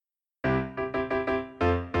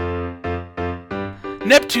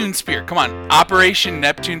Neptune Spear. Come on. Operation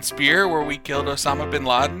Neptune Spear, where we killed Osama bin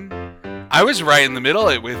Laden. I was right in the middle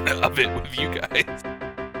of it with you guys.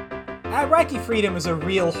 Iraqi Freedom is a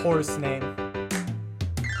real horse name.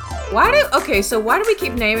 Why do we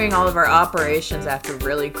keep naming all of our operations after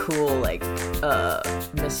really cool, like,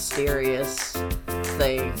 mysterious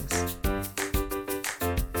things?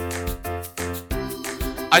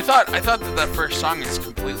 I thought that first song is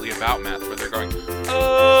completely about meth, where they're going,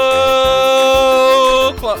 oh,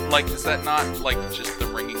 like, is that not, like, just the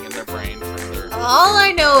ringing in their brain from their... All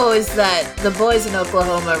I know is that the boys in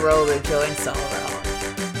Oklahoma roll their joints all around.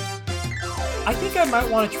 I think I might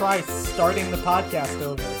want to try starting the podcast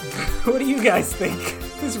over. What do you guys think?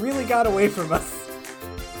 This really got away from us.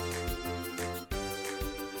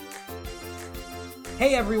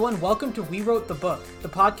 Hey everyone, welcome to We Wrote the Book, the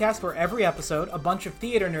podcast where every episode, a bunch of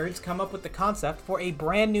theater nerds come up with the concept for a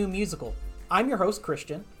brand new musical. I'm your host,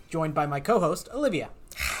 Christian, joined by my co-host, Olivia.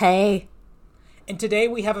 Hey. And today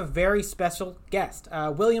we have a very special guest,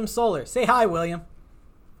 William Solar. Say hi, William.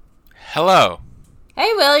 Hello.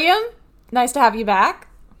 Hey, William. Nice to have you back.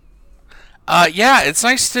 Yeah, it's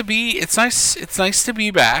nice to be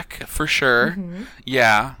back for sure. Mm-hmm.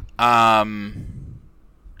 Yeah.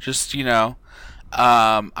 Just,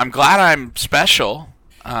 I'm glad I'm special.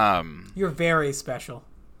 You're very special.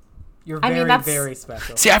 You're very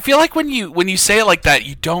special. See, I feel like when you say it like that,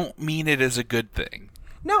 you don't mean it as a good thing.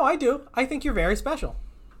 No, I do. I think you're very special.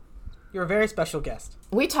 You're a very special guest.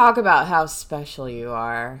 We talk about how special you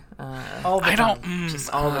are. All the time.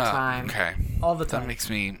 Just all the time. Okay. All the time. That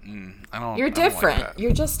makes me. I don't. You're different. Don't like that.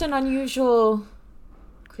 You're just an unusual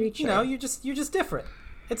creature. You're just different.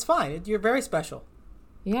 It's fine. You're very special.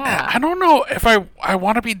 Yeah. I don't know if I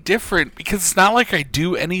want to be different because it's not like I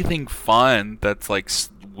do anything fun that's like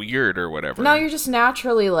weird or whatever. No, you're just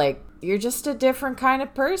naturally like you're just a different kind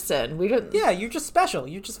of person. We don't. Yeah, you're just special.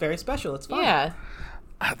 You're just very special. It's fine. Yeah.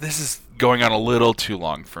 This is going on a little too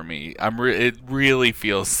long for me. It really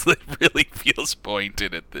feels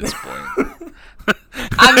pointed at this point.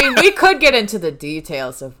 I mean, we could get into the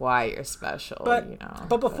details of why you're special,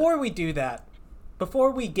 But before we do that,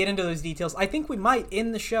 before we get into those details, I think we might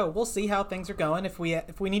end the show. We'll see how things are going. If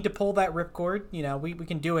we need to pull that ripcord, we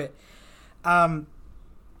can do it.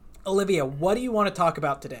 Olivia, what do you want to talk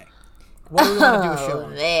about today? What do we want to do a show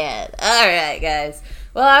on? Oh, man. All right, guys.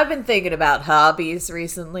 Well, I've been thinking about hobbies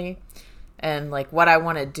recently and, like, what I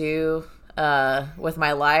want to do with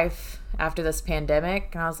my life after this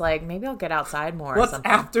pandemic. And I was like, maybe I'll get outside more What's or something.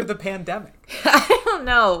 after the pandemic? I don't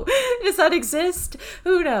know. Does that exist?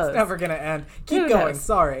 Who knows? It's never going to end. Keep going.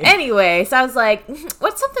 Sorry. Anyway, so I was like,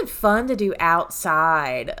 what's something fun to do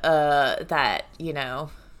outside that,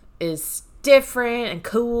 is different and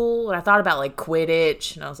cool? And I thought about like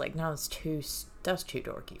Quidditch, and I was like, no, that's too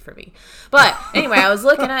dorky for me. But anyway, I was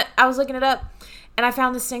looking it up, and I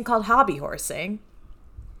found this thing called hobby horsing.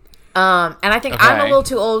 And I think I'm a little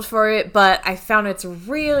too old for it, but I found it's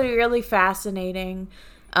really, really fascinating.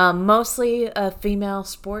 Mostly a female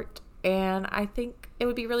sport, and I think it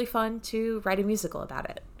would be really fun to write a musical about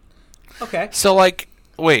it. Okay. So I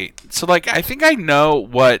think I know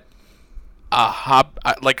what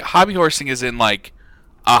hobby horsing is in like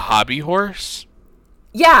a hobby horse.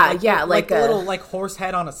 Yeah, like a little like horse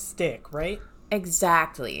head on a stick, right?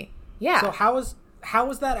 Exactly. Yeah. So how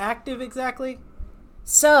is that active exactly?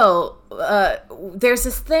 So there's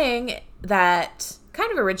this thing that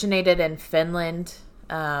kind of originated in Finland,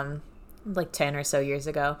 like 10 or so years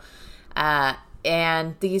ago,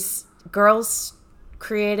 and these girls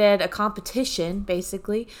created a competition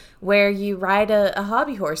basically where you ride a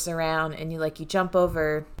hobby horse around and you jump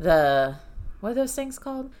over what are those things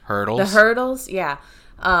called? Hurdles. The hurdles, yeah.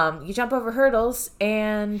 You jump over hurdles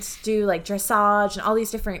and do like dressage and all these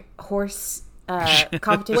different horse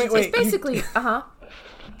competitions. Wait, it's basically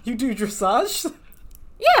You do dressage?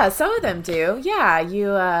 Yeah, some of them do. Yeah,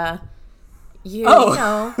 you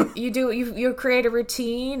create a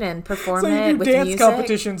routine and perform it with music. So you do dance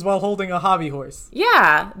competitions while holding a hobby horse.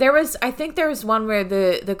 Yeah, I think there was one where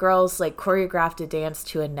the girls like choreographed a dance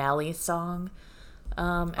to a Nelly song.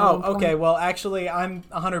 Okay. Well, actually, I'm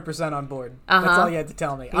 100% on board. That's all you had to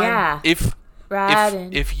tell me. Yeah. If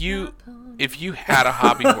you had a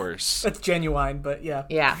hobby horse, that's genuine, but yeah.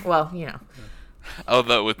 Yeah. Well,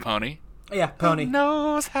 Oh, with Pony. Yeah, Pony. Who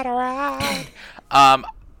knows how to ride.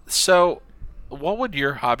 So, what would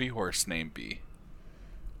your hobby horse name be?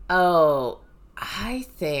 Oh, I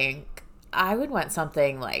think I would want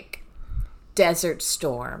something like Desert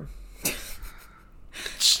Storm.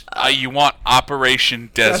 You want Operation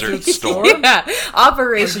Desert Storm? Yeah,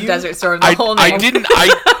 Operation Desert Storm. The whole name.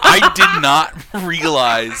 I did not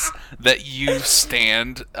realize that you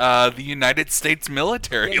stand the United States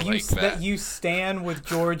military like that. That you stand with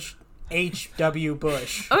George H.W.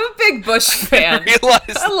 Bush. I'm a big Bush fan.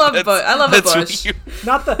 I love a Bush.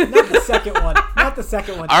 Not the second one. Not the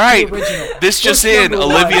second one. All right, the original. this just Bush in. number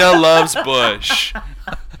one. Olivia loves Bush.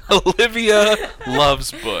 Olivia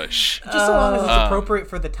loves Bush. Just so long as it's appropriate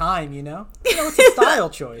for the time, you know? It's a style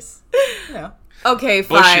choice. You know. Okay,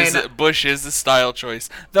 fine. Bush is the style choice.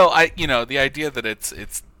 Though the idea that it's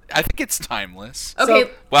I think it's timeless. Okay. So-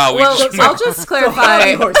 Wow, I'll just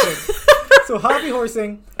clarify. So hobby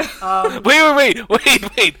horsing.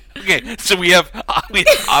 Wait. Okay, so we have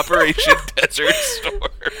Operation Desert Storm.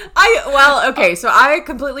 So I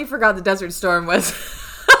completely forgot the Desert Storm was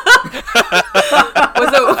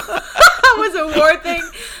was a war thing.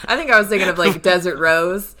 I think I was thinking of like Desert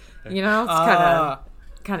Rose. You know,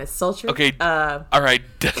 it's kind of sultry. Okay. All right,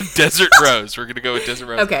 Desert Rose. We're gonna go with Desert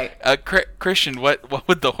Rose. Okay. Christian, what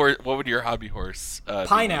would your hobby horse? Be named?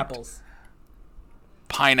 Pineapples.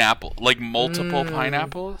 Pineapple, like multiple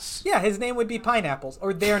pineapples. Yeah, his name would be Pineapples,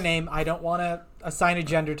 or their name. I don't want to assign a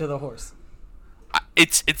gender to the horse.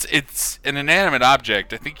 It's an inanimate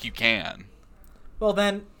object. I think you can. Well,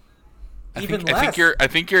 then, I even think, less. I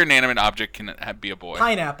think your inanimate object can be a boy.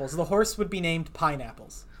 Pineapples. The horse would be named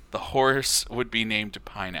Pineapples. The horse would be named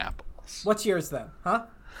Pineapples. What's yours then, huh?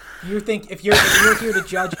 You think if you're here to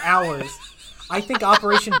judge ours, I think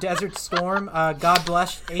Operation Desert Storm, God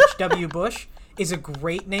bless H.W. Bush, is a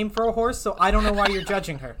great name for a horse. So I don't know why you're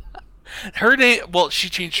judging her. Her name. Well, she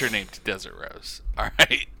changed her name to Desert Rose. All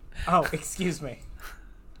right. Oh, excuse me.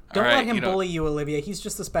 Don't All right, let him bully you, Olivia. He's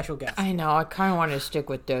just a special guest. I know. I kind of want to stick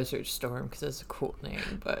with Desert Storm because it's a cool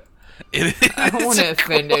name, but It I don't want to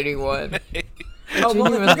offend anyone. Oh well,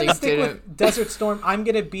 if you're genuinely gonna stick didn't. with Desert Storm, I'm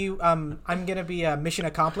gonna be mission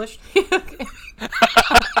accomplished.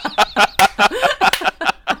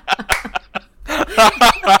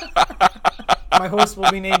 My horse will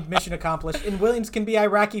be named Mission Accomplished, and Williams can be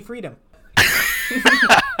Iraqi Freedom.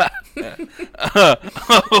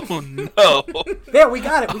 Oh no! There, we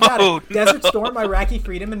got it. Oh, Desert no. Storm, Iraqi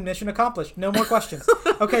Freedom, and Mission Accomplished. No more questions.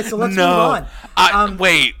 Okay, so let's No. move on.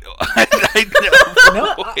 Wait. I know.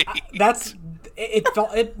 No, Wait.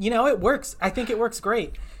 It works. I think it works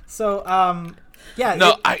great. So, yeah.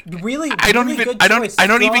 No, really. I don't really even- good I don't- choice. I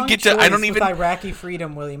don't even Strong get to- I choice don't with even- Iraqi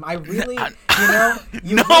Freedom, William. I really,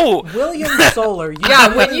 No. William Solar.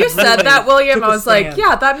 Yeah, when you said that, William, took I a was like, stand.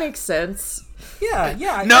 yeah, that makes sense.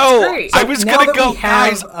 Yeah. No, That's great. I was now gonna that go, we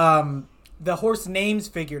have, guys. the horse names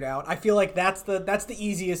figured out, I feel like that's the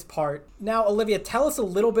easiest part. Now, Olivia, tell us a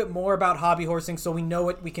little bit more about hobby horsing so we know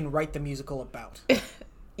what we can write the musical about.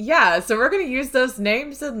 Yeah, so we're going to use those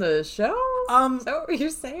names in the show? Is that what you're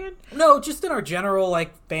saying? No, just in our general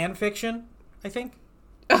fan fiction, I think.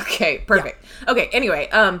 Okay, perfect. Yeah. Okay, anyway,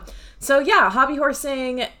 so yeah, hobby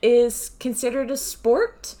horsing is considered a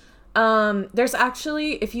sport. There's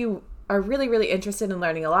actually, if you are really, really interested in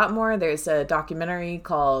learning a lot more, there's a documentary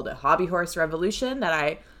called Hobby Horse Revolution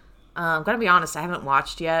that I'm gonna be honest, I haven't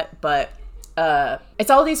watched yet, but it's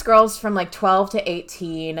all these girls from 12 to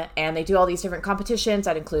 18, and they do all these different competitions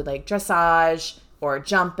that include dressage or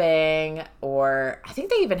jumping, or I think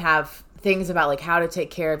they even have things about how to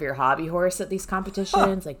take care of your hobby horse at these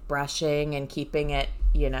competitions, like brushing and keeping it,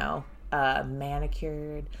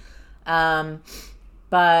 manicured.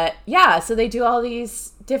 But yeah, so they do all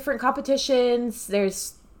these different competitions.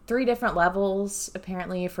 There's 3 different levels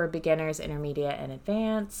apparently for beginners, intermediate, and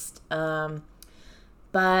advanced.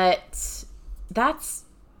 But that's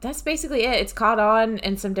basically it. It's caught on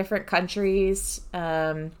in some different countries.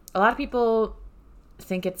 A lot of people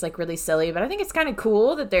think it's really silly, but I think it's kind of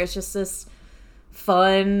cool that there's just this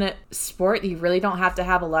fun sport that you really don't have to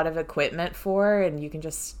have a lot of equipment for, and you can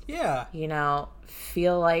just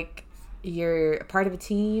feel like you're a part of a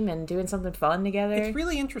team and doing something fun together. It's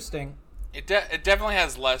really interesting. It definitely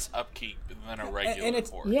has less upkeep than a regular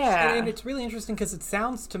horse. Yeah. And it's really interesting because it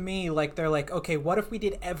sounds to me like they're okay, what if we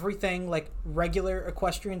did everything like regular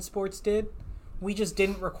equestrian sports did? We just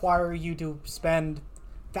didn't require you to spend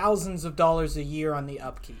thousands of dollars a year on the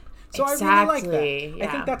upkeep. So I really like that. Yeah.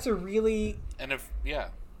 I think that's a really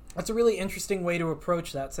that's a really interesting way to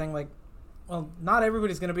approach that, saying well, not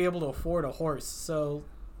everybody's going to be able to afford a horse, so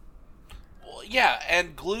Well, yeah,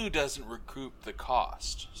 and glue doesn't recoup the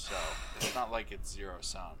cost, so it's not like it's zero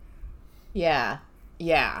sum. Yeah.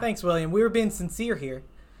 Thanks, William. We were being sincere here.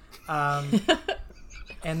 And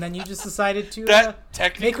then you just decided to That make a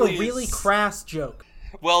technically really is- crass joke.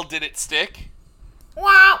 Well, did it stick?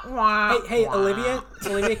 Wah, wah, Hey, wah. Olivia,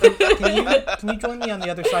 can you join me on the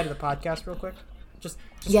other side of the podcast real quick? Just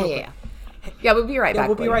real quick. Yeah, we'll be right back.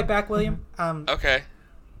 We'll be William. right back, William. Okay.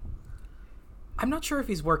 I'm not sure if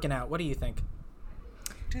he's working out. What do you think?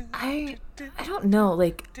 I don't know.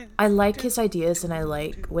 Like, I like his ideas, and I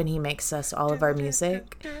like when he makes us all of our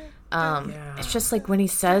music. It's just like when he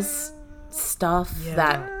says stuff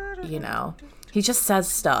that, you know, he just says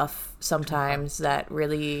stuff sometimes that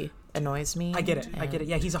really annoys me. I get it.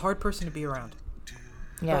 Yeah, he's a hard person to be around.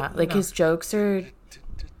 Yeah, But, like no. his jokes are,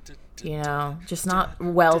 you know, just not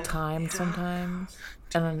well timed sometimes,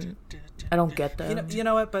 and I don't get them. You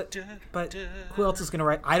know what? But who else is gonna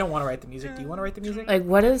write? I don't want to write the music. Do you want to write the music? Like,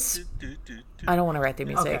 what is? I don't want to write the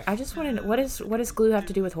music. Okay. I just want to. What does glue have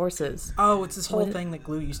to do with horses? Oh, it's this whole thing that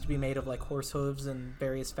glue used to be made of like horse hooves and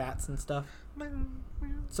various fats and stuff.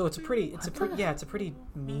 So it's a pretty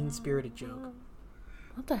mean-spirited joke.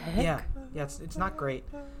 What the heck? Yeah, it's not great.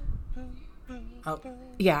 Oh,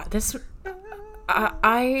 Yeah, this.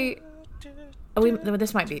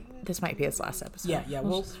 This might be his last episode. yeah.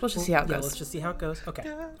 We'll just see how it goes. Let's just see how it goes. Okay.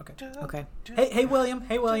 Okay. Hey, William.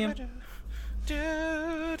 Hey, Bud.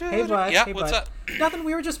 Yeah, Hey, what's Bud. up? Nothing.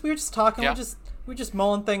 We were just talking. Yeah. We're just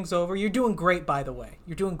mulling things over. You're doing great, by the way.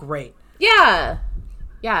 You're doing great. Yeah.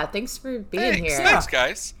 Thanks for being here. Thanks,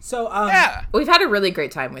 guys. So, Yeah. We've had a really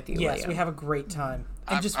great time with you. yes, William. we have a great time.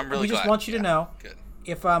 And I'm really we just glad. want you to Yeah, know, good.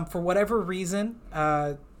 if for whatever reason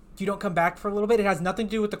you don't come back for a little bit, it has nothing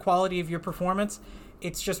to do with the quality of your performance.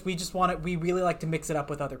 It's just we really like to mix it up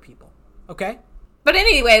with other people. Okay? But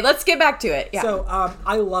anyway, let's get back to it. Yeah. So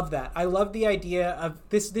I love that. I love the idea of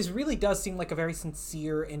this. This really does seem like a very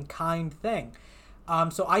sincere and kind thing.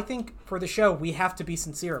 So I think for the show, we have to be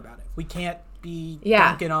sincere about it. We can't be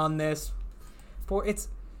dunking on this. It's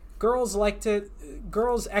girls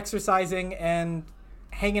exercising and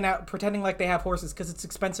hanging out, pretending like they have horses because it's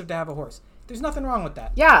expensive to have a horse. There's nothing wrong with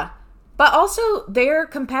that. Yeah. But also, they're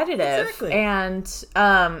competitive. Exactly. And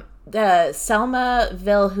the Selma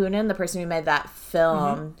Vilhunen, the person who made that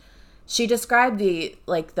film, she described the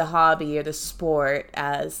hobby or the sport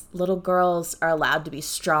as little girls are allowed to be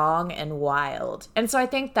strong and wild. And so I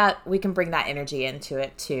think that we can bring that energy into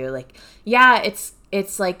it too. Like, yeah,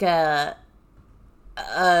 it's like a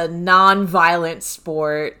non-violent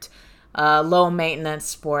sport, low maintenance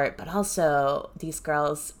sport, but also these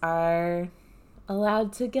girls are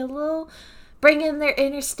allowed to get bring in their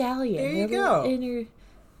inner stallion. There you their go. little inner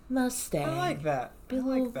Mustang. I like that. Be a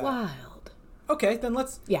little wild. Okay, then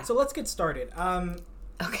let's get started.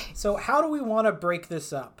 Okay. So how do we want to break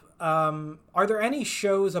this up? Are there any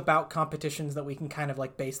shows about competitions that we can kind of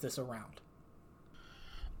like base this around?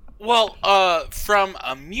 Well, from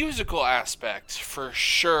a musical aspect, for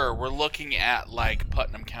sure, we're looking at like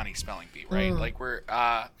Putnam County Spelling Bee, right? Like we're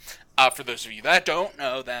for those of you that don't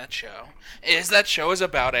know, that show is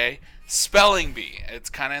about a spelling bee. It's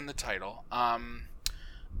kind of in the title.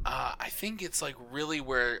 I think it's like really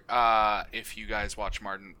where if you guys watch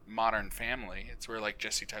Modern Family, it's where like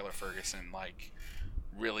Jesse Tyler Ferguson like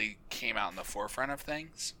really came out in the forefront of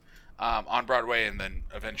things on Broadway and then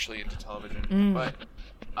eventually into television. But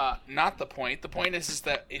not the point. The point is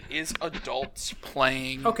that it is adults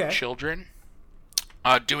playing children,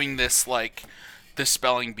 doing this like the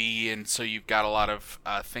spelling bee, and so you've got a lot of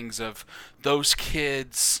things of those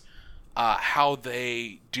kids. How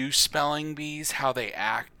they do spelling bees, how they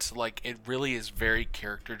act, like it really is very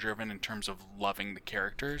character driven in terms of loving the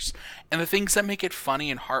characters, and the things that make it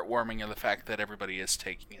funny and heartwarming are the fact that everybody is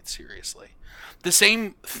taking it seriously. The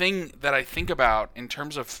same thing that I think about in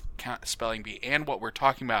terms of spelling bee and what we're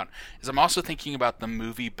talking about is I'm also thinking about the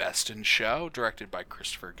movie Best in Show, directed by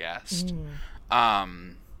Christopher Guest.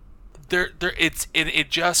 It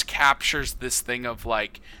just captures this thing of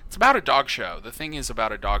like it's about a dog show. The thing is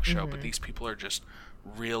about a dog show, but these people are just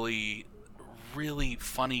really, really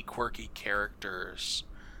funny, quirky characters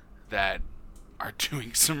that are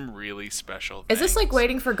doing some really special things. Is this like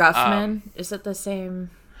Waiting for Guffman? Is it the same?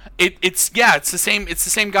 It's the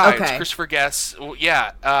same guy. Okay. It's Christopher Guest. Well,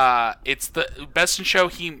 yeah. It's the Best in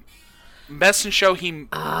Show Best in Show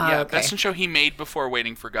he made before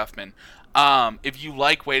Waiting for Guffman. If you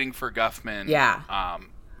like Waiting for Guffman,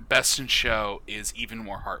 Best in Show is even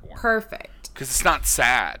more heartwarming. Perfect. Because it's not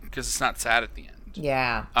sad. At the end.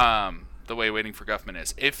 Yeah. The way Waiting for Guffman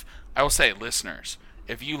is. If I will say, listeners,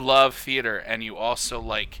 if you love theater and you also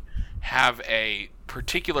like have a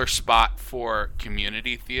particular spot for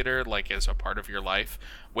community theater, like as a part of your life,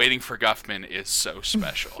 Waiting for Guffman is so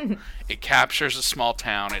special. It captures a small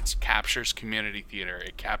town. It captures community theater.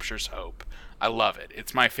 It captures hope. I love it.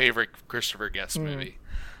 It's my favorite Christopher Guest movie.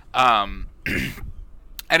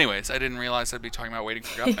 Anyways, I didn't realize I'd be talking about Waiting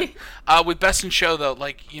for Guffman. With Best in Show, though,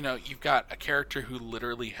 like, you know, you've got a character who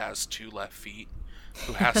literally has 2 left feet,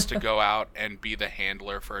 who has to go out and be the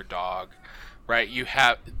handler for a dog, right? It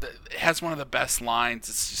has one of the best lines.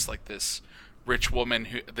 It's just like this woman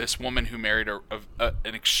who married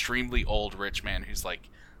an extremely old rich man who's like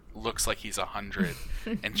looks like he's 100,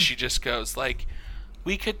 and she just goes like,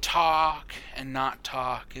 we could talk and not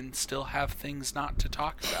talk and still have things not to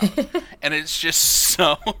talk about. And it's just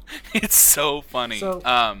it's so funny.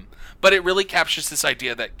 But it really captures this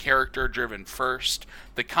idea that character driven first.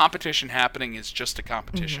 The competition happening is just a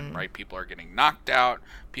competition, right? People are getting knocked out,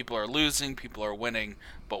 people are losing, people are winning,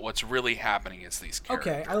 but what's really happening is these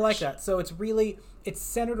characters. Okay, I like that. So it's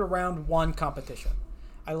centered around one competition.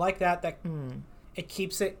 I like that it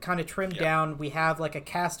keeps it kind of trimmed down. We have like a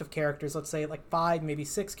cast of characters, let's say like 5, maybe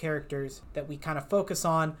 6 characters that we kind of focus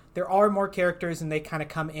on. There are more characters and they kind of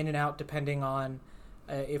come in and out depending on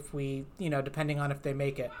depending on if they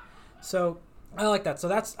make it. So I like that.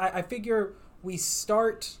 So I figure we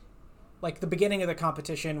start like the beginning of the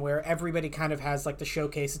competition where everybody kind of has like the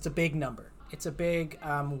showcase. It's a big number. It's a big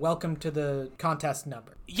welcome to the contest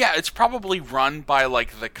number. Yeah, it's probably run by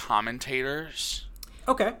like the commentators.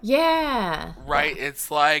 Okay. Yeah. Right? It's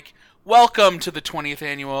like, welcome to the 20th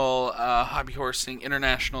annual Hobby Horsing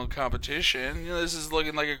International Competition. This is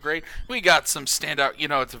looking like we got some standout,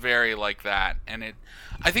 it's very like that. And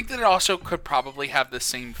I think that it also could probably have the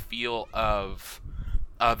same feel of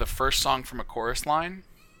the first song from a chorus line,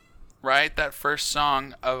 right? That first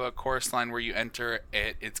song of a chorus line where you enter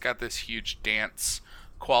it, it's got this huge dance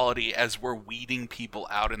quality as we're weeding people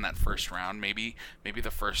out in that first round. Maybe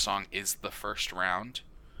the first song is the first round,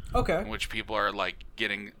 okay, in which people are like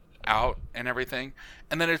getting out and everything.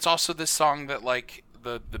 And then it's also this song that like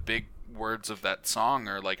the big words of that song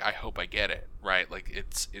are like, I hope I get it, right? Like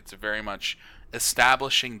it's very much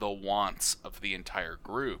establishing the wants of the entire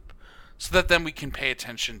group so that then we can pay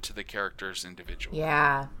attention to the characters individually.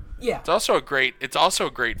 Yeah. Yeah. It's also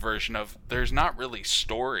a great version of there's not really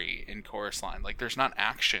story in Chorus Line. Like there's not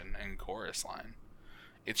action in Chorus Line.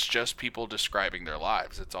 It's just people describing their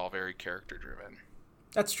lives. It's all very character driven.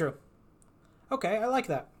 That's true. Okay, I like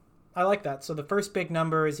that. So the first big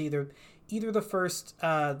number is either the first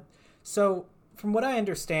so from what I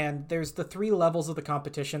understand, there's the 3 levels of the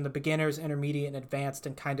competition, the beginners, intermediate, and advanced,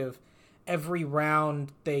 and kind of every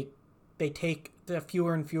round they take the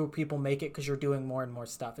fewer and fewer people make it because you're doing more and more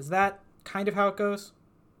stuff. Is that kind of how it goes?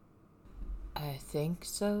 I think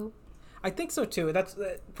so. I think so too. That's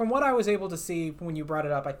from what I was able to see when you brought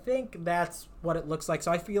it up. I think that's what it looks like.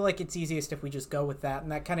 So I feel like it's easiest if we just go with that,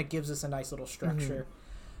 and that kind of gives us a nice little structure.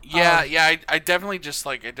 I definitely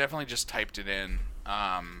just typed it in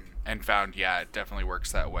and found it definitely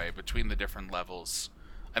works that way between the different levels.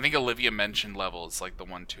 I think Olivia mentioned levels like the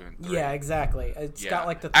 1, 2, and 3. Yeah, exactly. It's got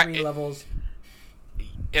like the 3 levels.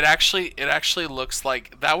 It actually looks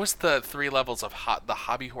like that was the 3 levels of the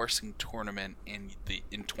Hobby Horsing tournament in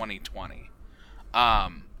 2020.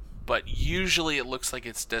 But usually it looks like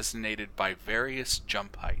it's designated by various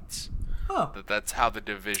jump heights. Oh. That's how the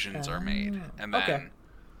divisions are made. And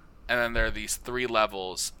then there are these 3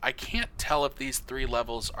 levels. I can't tell if these 3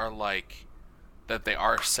 levels are like that they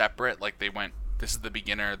are separate, like they went, this is the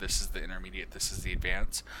beginner, this is the intermediate, this is the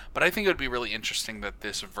advanced. But I think it would be really interesting that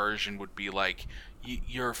this version would be like,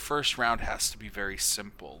 your first round has to be very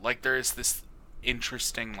simple. Like there is this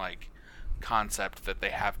interesting like concept that they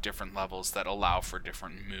have different levels that allow for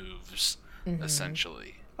different moves,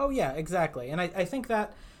 essentially. Oh yeah, exactly. And I think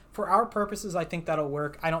that for our purposes, I think that'll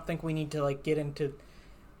work. I don't think we need to like get into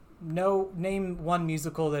name one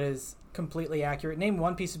musical that is completely accurate. Name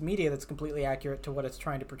one piece of media that's completely accurate to what it's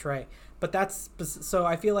trying to portray. But so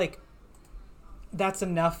I feel like that's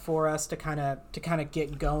enough for us to kind of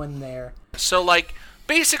get going there. So like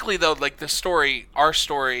basically though, like our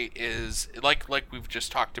story is like we've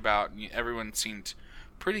just talked about, and everyone seemed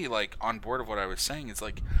pretty like on board of what I was saying, is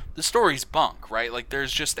like the story's bunk, right? Like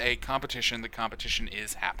there's just a competition, the competition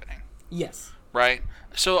is happening. Yes. Right?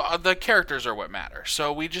 So the characters are what matter.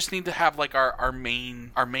 So we just need to have like our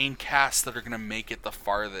main cast that are going to make it the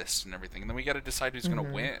farthest and everything. And then we got to decide who's going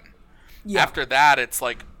to win. Yeah. After that, it's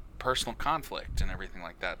like personal conflict and everything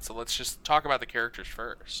like that. So let's just talk about the characters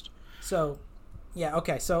first. So, yeah,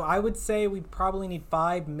 okay. So I would say we probably need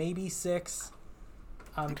 5, maybe 6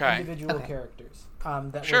 individual characters.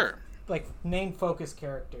 That sure. Like main focus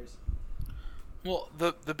characters. Well,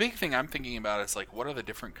 the big thing I'm thinking about is like, what are the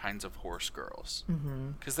different kinds of horse girls?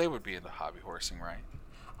 Because they would be in the hobby horsing,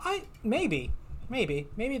 right? Maybe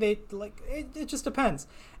they like it just depends.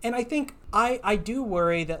 And I think I do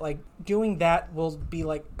worry that like doing that will be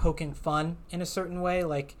like poking fun in a certain way.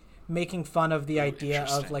 Like making fun of the idea of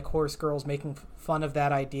interesting. like horse girls, making fun of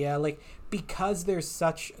that idea, like because there's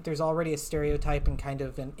already a stereotype and kind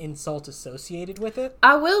of an insult associated with it.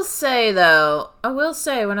 I will say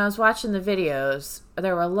when I was watching the videos,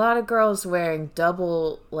 there were a lot of girls wearing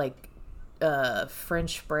double like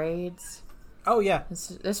French braids. Oh yeah,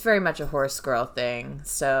 It's very much a horse girl thing.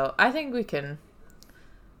 So I think we can.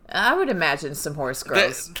 I would imagine some horse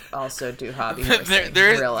girls also do hobby horsing in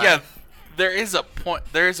real life. Yeah, there is a point.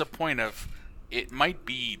 There is a point of it might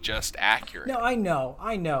be just accurate. no,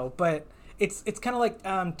 I know, but it's kind of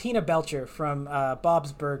like Tina Belcher from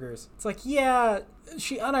Bob's Burgers. It's like, yeah,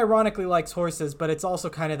 she unironically likes horses, but it's also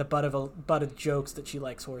kind of the butt of jokes that she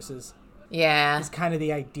likes horses. Yeah. Is kind of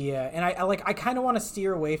the idea, and I kind of want to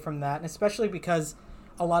steer away from that, and especially because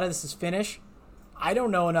a lot of this is Finnish. I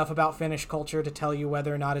don't know enough about Finnish culture to tell you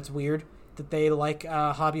whether or not it's weird that they like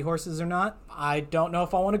hobby horses or not. I don't know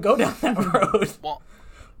if I want to go down that road.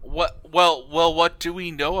 What do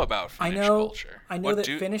we know about Finnish culture? I know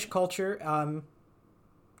Finnish culture.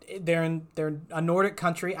 They're a Nordic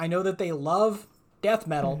country. I know that they love death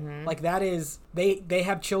metal. Mm-hmm. Like that is they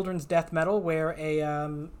have children's death metal where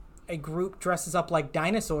a group dresses up like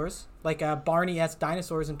dinosaurs, like Barney-esque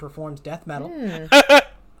dinosaurs, and performs death metal.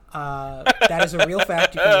 That is a real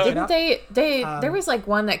fact. You can look it up. Didn't there was like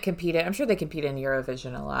one that competed. I'm sure they compete in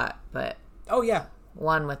Eurovision a lot, but oh yeah,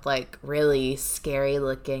 one with like really scary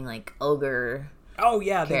looking like ogre. Oh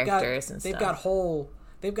yeah, characters they've got whole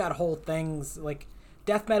things like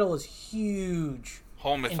death metal is huge.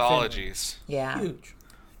 Whole mythologies. Yeah. Huge.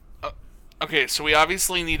 Okay, so we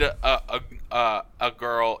obviously need a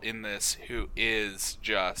girl in this who is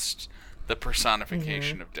just the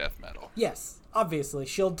personification of death metal. Yes, obviously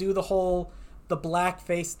she'll do the black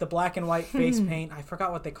and white face paint. I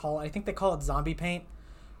forgot what they call it. I think they call it zombie paint.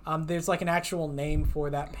 There's like an actual name for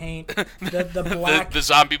that paint. The black the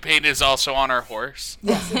zombie paint is also on our horse.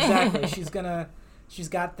 Yes, exactly. She's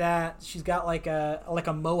got that. She's got like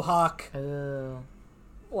a mohawk,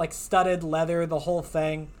 like studded leather, the whole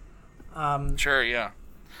thing. Sure, yeah.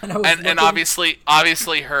 And obviously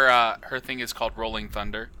her thing is called Rolling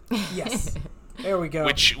Thunder. Yes. There we go.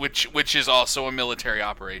 Which is also a military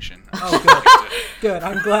operation. Oh, good.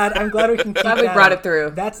 I'm glad we can keep Glad we that brought up. it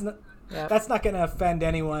through. That's not going to offend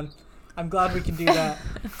anyone. I'm glad we can do that.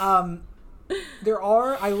 I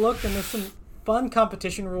looked and there's some fun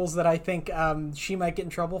competition rules that I think she might get in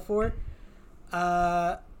trouble for.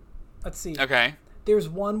 Let's see. Okay. There's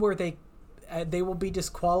one where they will be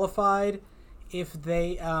disqualified if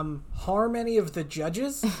they harm any of the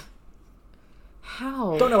judges.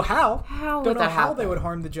 How? Don't know how. Would that how happen? they would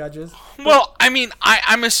harm the judges. Well, I mean,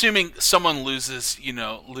 I'm assuming someone loses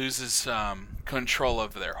control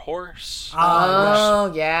of their horse.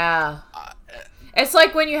 Oh, yeah. It's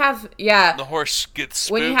like when you have, the horse gets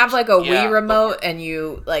spooked. When you have like a Wii remote and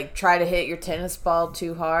you like try to hit your tennis ball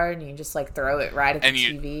too hard and you just like throw it right at the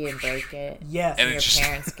TV and break it. Yes. And your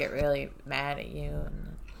parents get really mad at you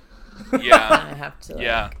and you have to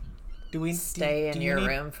stay in your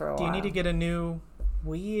room for a while. Do you need to get a new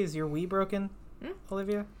Wii? Is your Wii broken,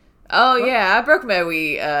 Olivia? Oh, yeah. I broke my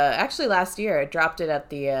Wii actually last year. I dropped it at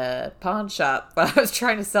the pawn shop, but I was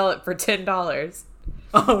trying to sell it for $10.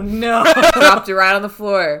 Oh, no. Dropped it right on the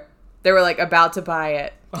floor. They were like about to buy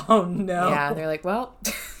it. Oh, no. Yeah, they're like, well,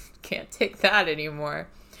 can't take that anymore.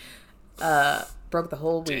 Broke the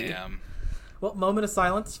whole Wii. Damn. Well, moment of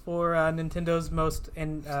silence for Nintendo's most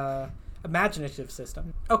imaginative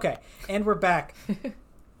system. Okay, and we're back.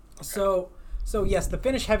 So yes, the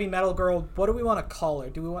Finnish heavy metal girl. What do we want to call her?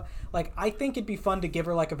 Do we want I think it'd be fun to give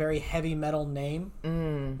her like a very heavy metal name.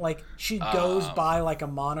 Like she goes by like a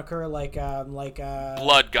moniker, like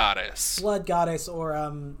Blood Goddess,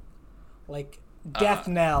 or like Death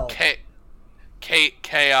Knell.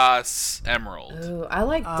 Chaos Emerald. Ooh, I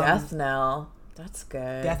like Death Knell. That's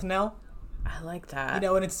good. Death Knell. I like that.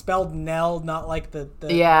 And it's spelled Nell, not like the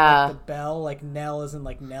yeah. like the bell, like Nell isn't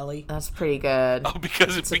like Nelly. That's pretty good. Oh,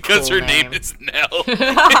 because her name is Nell.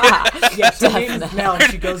 Yes, her name is Nell.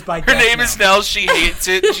 She goes by Her name is Nell. She hates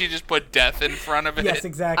it. She just put death in front of it. Yes,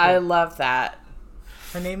 exactly. I love that.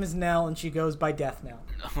 Her name is Nell, and she goes by Death Knell.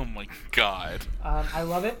 Oh my god. I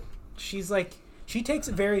love it. She's like, she takes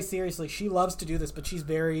it very seriously. She loves to do this, but she's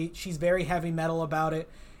very heavy metal about it.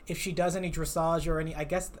 If she does any dressage or any, I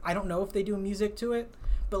guess, I don't know if they do music to it,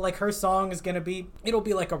 but like her song is it'll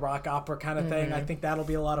be like a rock opera kind of thing. I think that'll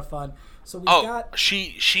be a lot of fun. So we got.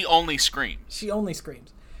 She only screams. She only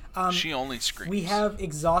screams. She only screams. We have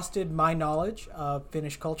exhausted my knowledge of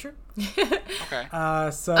Finnish culture. Okay.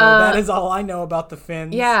 So that is all I know about the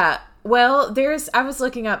Finns. Yeah. Well, I was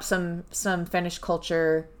looking up some Finnish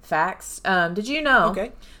culture facts. Did you know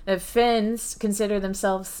that Finns consider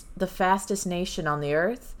themselves the fastest nation on the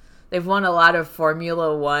earth? They've won a lot of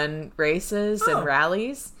Formula One races and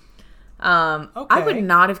rallies. I would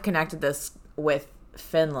not have connected this with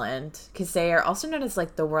Finland because they are also known as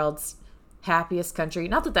like the world's happiest country.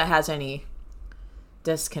 Not that has any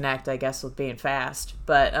disconnect, I guess, with being fast,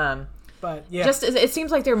 but yeah, just it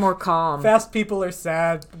seems like they're more calm. Fast people are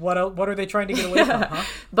sad. What are they trying to get away from? Huh?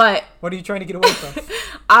 But what are you trying to get away from?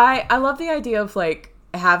 I love the idea of like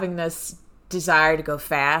having this desire to go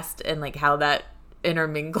fast and like how that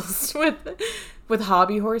intermingles with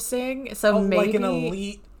hobby horsing. So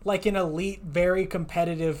maybe like an elite, very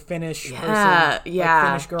competitive Finnish person. Yeah.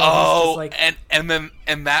 Finnish girl. Oh, just like,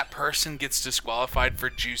 and that person gets disqualified for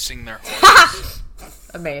juicing their horse.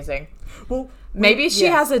 Amazing. Well, maybe she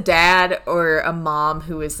has a dad or a mom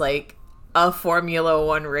who is like a Formula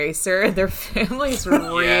One racer. Their family's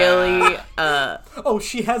really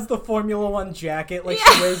she has the Formula One jacket. Like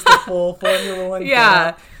she wears the full Formula One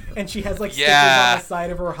getup. And she has like stickers on the side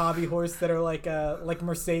of her hobby horse that are like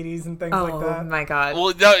Mercedes and things like that. Oh my god!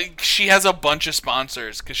 Well, no, she has a bunch of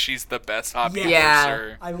sponsors because she's the best hobby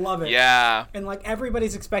horser. I love it. Yeah, and like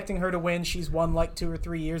everybody's expecting her to win. She's won like 2 or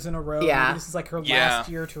 3 years in a row. Yeah, maybe this is like her last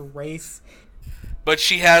year to race. But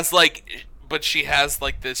she has like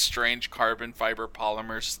this strange carbon fiber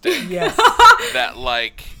polymer stick. Yes, that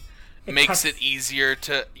like. Makes it easier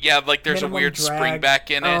to there's a weird spring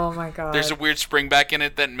back in it. Oh my god. There's a weird spring back in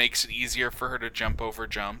it that makes it easier for her to jump over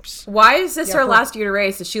jumps. Why is this her last year to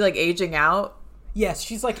race? Is she like aging out? Yes,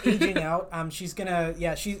 she's like aging out.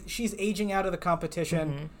 She's aging out of the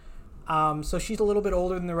competition. Mm-hmm. So she's a little bit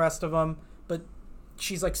older than the rest of them, but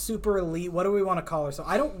she's like super elite. What do we want to call her? So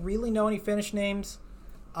I don't really know any Finnish names.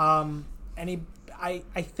 I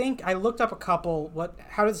think I looked up a couple.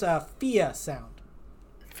 How does Fia sound?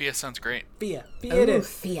 Fia sounds great. Fia it is.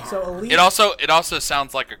 Fia. So elite. It also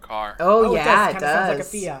sounds like a car. Oh yeah, it does. Sounds like a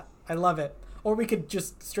Fia. I love it. Or we could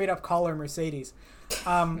just straight up call her Mercedes.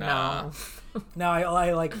 No,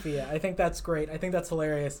 I like Fia. I think that's great. I think that's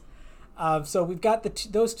hilarious. So we've got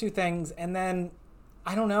those two things, and then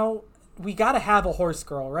I don't know. We got to have a horse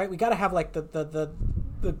girl, right? We got to have like the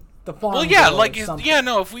farm. Well, yeah, girl like or something.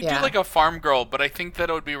 if we do like a farm girl, but I think that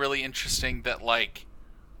it would be really interesting that like.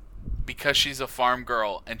 Because she's a farm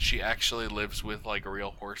girl and she actually lives with like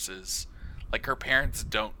real horses, like her parents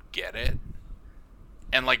don't get it,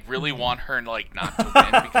 and like really want her like not to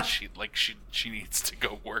win because she needs to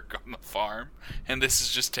go work on the farm, and this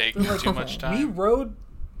is just taking too much time.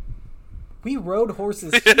 We rode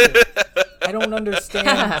horses here. I don't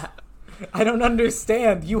understand.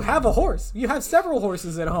 You have a horse. You have several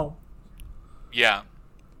horses at home. Yeah.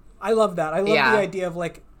 I love that. I love the idea of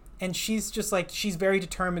like. And she's just like, she's very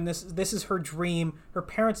determined. This is her dream. Her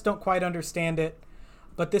parents don't quite understand it,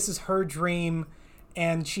 but this is her dream.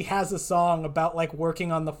 And she has a song about like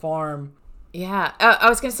working on the farm. Yeah. I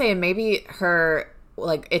was going to say, maybe her,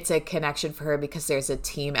 like, it's a connection for her because there's a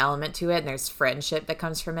team element to it and there's friendship that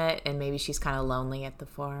comes from it. And maybe she's kind of lonely at the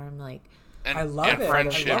farm. Like, I love it.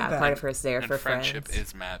 Friendship, I love that. Part of her is there and for friendship friends.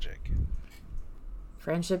 is magic.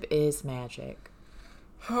 Friendship is magic.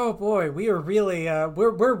 Oh boy, we are really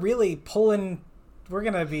we're really pulling. We're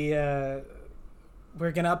gonna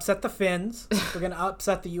upset the Finns. We're gonna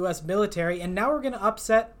upset the U.S. military, and now we're gonna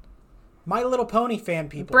upset My Little Pony fan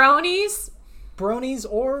people. Bronies,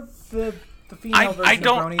 or the female version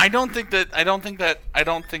of bronies. I don't think that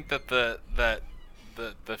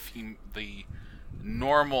the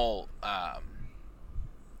normal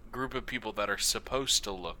group of people that are supposed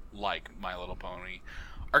to look like My Little Pony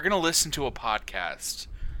are going to listen to a podcast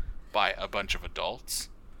by a bunch of adults.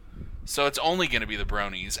 So it's only going to be the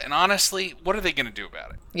bronies. And honestly, what are they going to do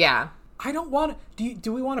about it? Yeah. I don't want to...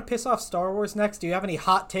 Do we want to piss off Star Wars next? Do you have any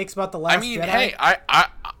hot takes about The Last Jedi? Hey,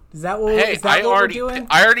 Is that what we're doing?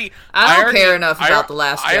 I don't care enough about The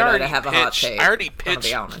Last Jedi to have a hot take. I already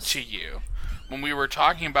pitched to you. When we were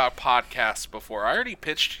talking about podcasts before, I already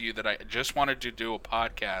pitched to you that I just wanted to do a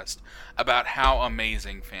podcast about how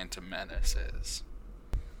amazing Phantom Menace is.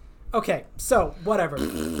 Okay, so, whatever.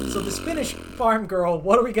 So, this Finnish farm girl,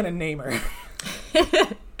 what are we going to name her?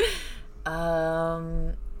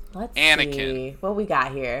 Let's Anakin. see what we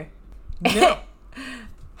got here. No.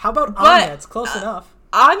 How about Anya? It's close enough.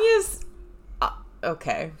 Anya's...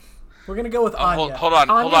 okay. We're going to go with Anya. Hold on.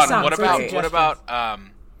 What about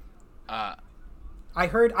I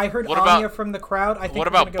heard Anya from the crowd. I think what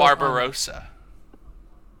about Barbarossa?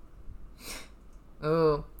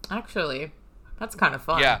 Ooh. Actually, that's kind of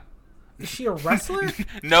fun. Yeah. Is she a wrestler?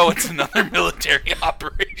 No, it's another military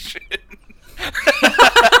operation.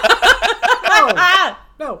 No,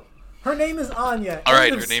 no. Her name is Anya. All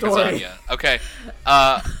right, End her of name story. is Anya. Okay.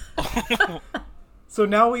 So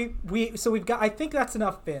now we've got. I think that's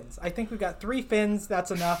enough fins. I think we've got 3 fins.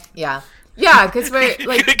 That's enough. Yeah. Yeah, because we're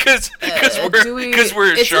like because do we-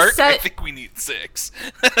 we're a it's a shark. I set- think we need 6.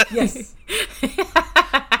 Yes.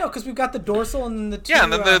 No, because we've got the dorsal and the 2. Yeah,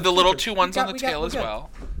 and then the little flippers. 2 ones We on got- the we got- tail we as got- well.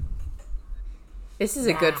 this is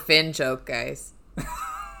a good fin joke, guys.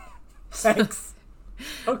 Thanks.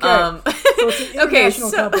 Okay. Um, So it's an international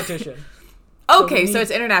so- competition. Okay, we so need-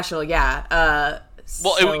 it's international, yeah.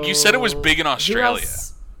 Well, you said it was big in who Australia.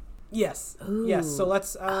 else? Yes. Yes. So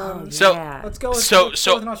let's So- Yeah. let's go with, So- let's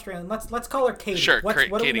so- go with an Australian. Let's call her Katie. Sure, What do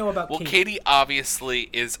we Katie. know about Well, Katie? Katie obviously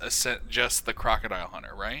is just the crocodile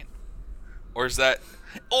hunter, right? Or is that?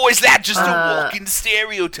 Oh, is that just a walking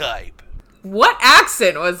stereotype? What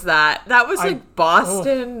accent was that? That was like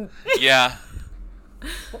Boston. Yeah.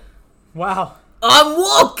 Wow. I'm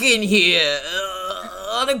walking here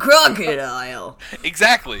on a crocodile.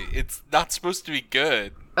 Exactly. It's not supposed to be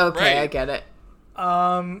good. Okay, Right. I get it.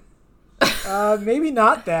 Maybe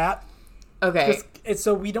not that. Okay.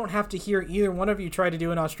 So we don't have to hear either one of you try to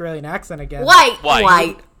do an Australian accent again. Wait.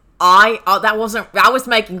 Why? That wasn't. I was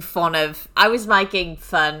making fun of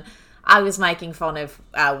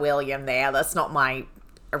William there. That's not my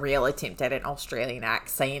real attempt at an Australian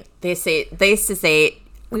accent. This is it.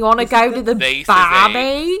 We want to go to the This is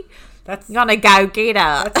Barbie. That's You want to go get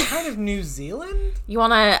her. that's kind of New Zealand. You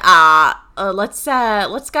want to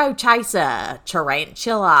let's go chase a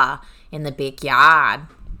tarantula in the backyard.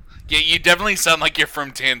 Yeah, you definitely sound like you're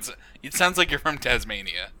from It sounds like you're from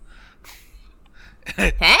Tasmania.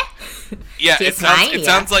 Huh? Yeah, Tasmania. it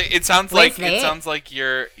sounds Where's like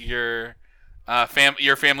your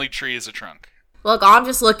family tree is a trunk. Look, I'm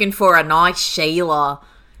just looking for a nice Sheila.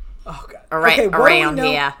 Oh god. Around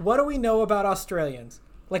here. What do we know about Australians?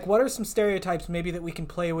 Like, what are some stereotypes maybe that we can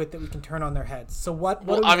play with that we can turn on their heads? So what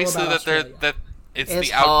do we Obviously know about Australia? it's It's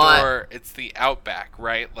the hot. outdoor, it's the outback,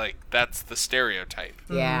 right? Like that's the stereotype,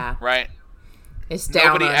 Yeah, right? it's down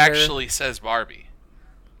Nobody under. actually says Barbie.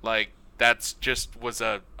 Like that's just was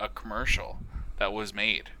a commercial that was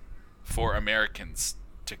made for Americans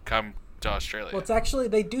to come to Australia. Well, it's actually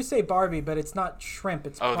they do say Barbie, but it's not shrimp.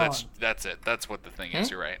 It's prawn. that's it. That's what the thing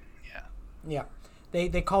is. You're right. Yeah. Yeah,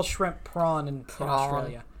 they call shrimp prawn in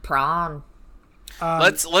Australia. Prawn.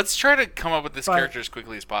 Let's try to come up with this but- character as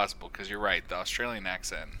quickly as possible because you're right. The Australian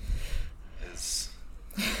accent is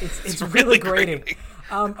It's really grating. grating.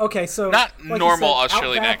 Okay, so Not like you normal said,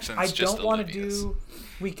 Australian Outback, accents, I just don't want to Olivia's. do.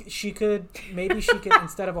 She could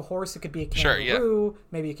instead of a horse, it could be a Sure, kangaroo.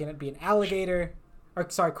 Maybe it can be an alligator, or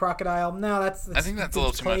sorry, crocodile. No, that's I think that's a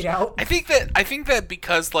little too much. played out. I think that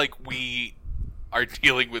because like we are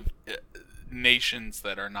dealing with nations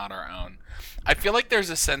that are not our own, I feel like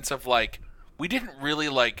there's a sense of like we didn't really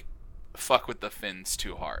like fuck with the Finns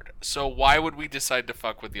too hard. So why would we decide to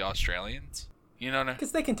fuck with the Australians? You know,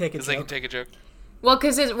 Because they can take a because they can joke. take a joke. Well,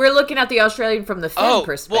 because we're looking at the Australian from the Finn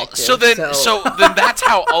perspective. well, so then that's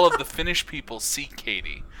how all of the Finnish people see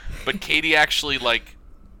Katie, but Katie actually like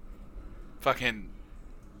fucking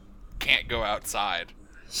can't go outside.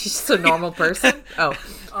 she's just a normal person. Oh,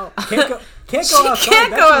 Oh, can't go She outside. can't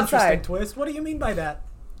That's go an interesting outside. twist. What do you mean by that?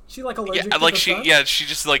 She like allergic Yeah, to like the she sun? she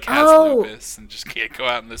just like has Oh. lupus and just can't go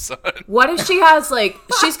out in the sun. what if she has like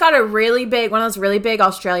she's got a really big one of those really big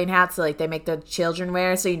Australian hats that like they make the children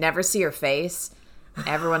wear, so you never see her face.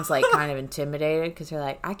 Everyone's like kind of intimidated because they're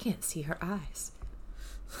like, I can't see her eyes.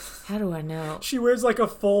 How do I know? She wears like a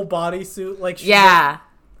full bodysuit. Like she's Yeah,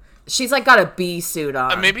 she's like got a bee suit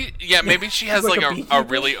on. Maybe she has like like a a beekeeper.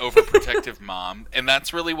 really overprotective mom, and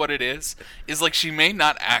that's really what it is like she may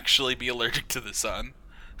not actually be allergic to the sun.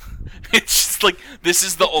 It's just like this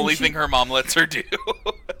is the only thing her mom lets her do.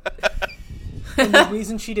 And the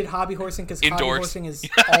reason she did hobby horsing because hobby Indoors. horsing is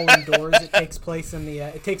all indoors. It takes place in the.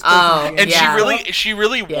 It takes place. Oh, in the And Yeah. she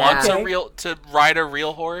really wants Okay. to ride a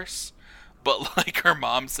real horse, but like her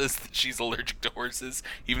mom says that she's allergic to horses,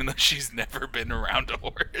 even though she's never been around a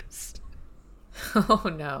horse. Oh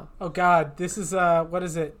no. Oh God, this is what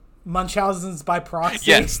is it? Munchausen's by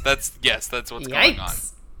proxy. Yes, that's what's going on.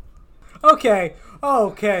 Yikes.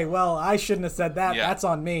 Okay. Well, I shouldn't have said that. Yeah. That's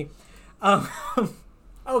on me.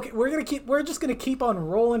 Okay, we're just gonna keep on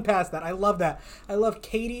rolling past that. I love that. I love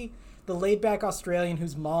Katie, the laid back Australian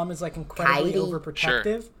whose mom is like incredibly Katie.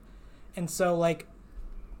 overprotective, and so like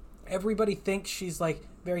everybody thinks she's like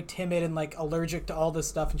very timid and like allergic to all this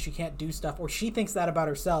stuff and she can't do stuff, or she thinks that about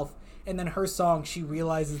herself. And then her song, she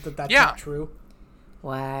realizes that that's Yeah. not true.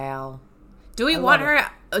 Wow. Do we I want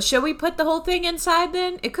love her? Should we put the whole thing inside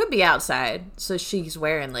then? It could be outside, so she's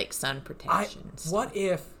wearing like sun protection. and stuff. What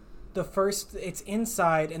if the first it's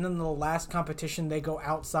inside and then the last competition they go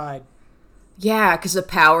outside Yeah, because the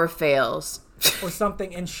power fails. or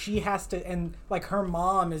something, and she has to, and like her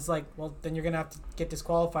mom is like, well, then you're gonna have to get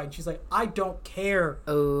disqualified. And she's like, I don't care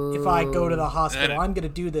if I go to the hospital. I'm gonna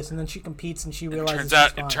do this. And then she competes and she realizes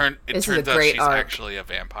This is a turns out great she's arc. actually a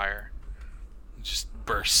vampire. Just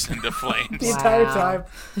bursts into flames. the entire Wow. time.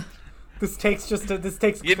 This takes.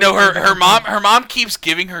 You know, her mom keeps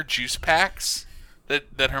giving her juice packs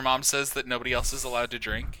that her mom says that nobody else is allowed to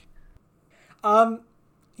drink.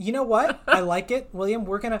 You know what? I like it, William.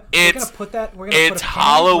 We're gonna put that. We're gonna It's put a pin.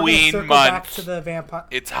 Halloween We're gonna circle month. back to the vampire.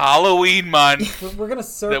 It's Halloween month We're gonna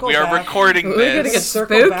circle that we are back. recording We're gonna this. get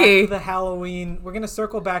Circle back spooky. to the Halloween. We're gonna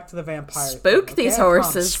circle back to the vampire. Spook thing, these okay? I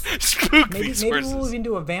promise. horses. Spook Maybe these we'll horses. even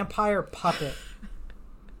do a vampire puppet.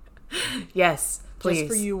 Yes, please. Just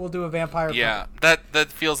for you, we'll do a vampire. Yeah, puppet.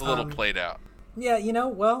 that feels a little played out. Yeah. You know.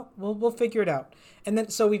 Well, we'll figure it out. And then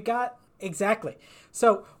so we've got exactly.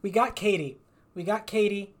 So we got Katie.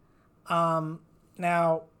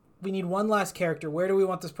 Now we need one last character. Where do we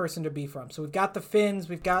want this person to be from? So we've got the Finns.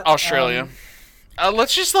 We've got Australia.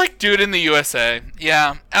 Let's just do it in the USA.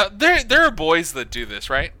 Yeah, there are boys that do this,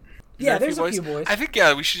 right? Yeah, there's a few boys. I think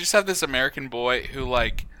we should just have this American boy who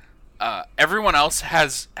everyone else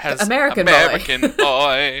has American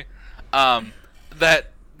boy.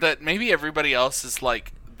 That maybe everybody else is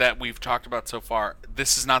that we've talked about so far.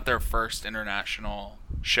 This is not their first international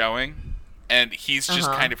showing, and he's just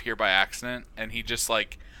kind of here by accident, and he just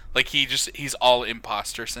he's all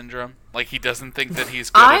imposter syndrome. Like he doesn't think that he's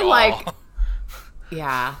good at all.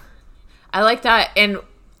 Yeah, I like that, and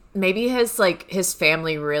maybe his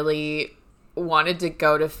family really wanted to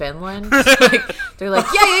go to Finland. They're like,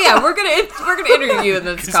 yeah, we're gonna interview you in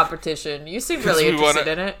this competition. You seem really interested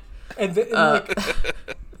in it. And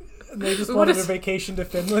they just wanted a vacation to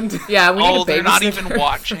Finland. Yeah, we need a they're not babysitter. even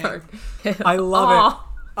watching. I love it.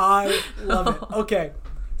 I love it. Okay,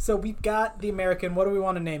 so we've got the American. What do we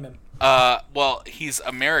want to name him? Well, he's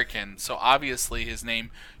American, so obviously his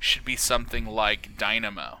name should be something like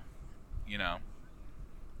Dynamo. You know,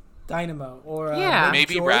 Dynamo or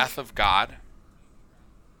maybe George? Wrath of God.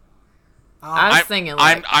 I was thinking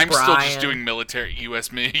I'm still Brian. just doing military U.S.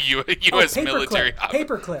 Paperclip. military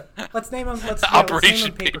Paperclip. Let's name him.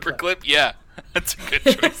 Operation Paperclip. Yeah, that's a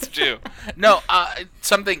good choice too. No,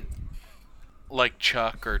 something like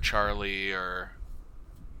Chuck or Charlie or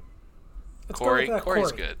Let's go Corey. with,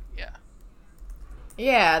 Corey's Corey. good. Yeah,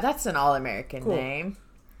 Yeah, that's an all-American name.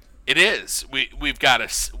 it is. We've got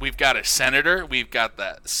a senator. We've got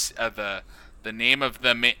the name of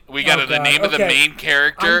the main. We got the name of the main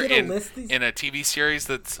character in a TV series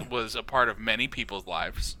that was a part of many people's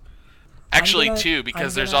lives. Actually, two,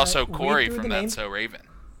 because there's also Corey from That's So Raven,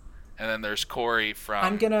 and then there's Corey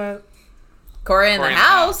from. Corey in the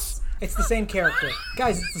House. It's the same character,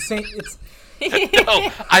 guys. It's the same. It's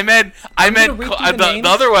No, I meant the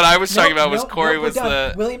other one I was talking about was Corey was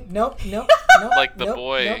the William. Nope. like the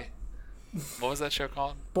boy. Nope. What was that show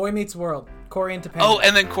called? Boy Meets World. Corey and Topanga. Oh,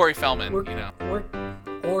 and then Corey Feldman.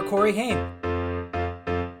 Or Corey Haim.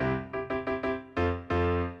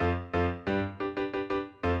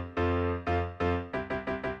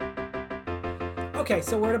 Okay,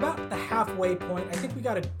 so we're at about the halfway point. I think we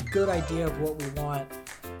got a good idea of what we want.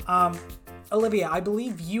 Olivia, I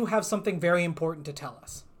believe you have something very important to tell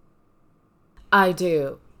us. I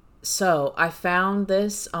do. So I found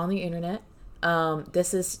this on the internet.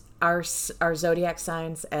 This is our zodiac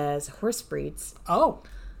signs as horse breeds. Oh,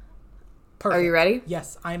 perfect. Are you ready?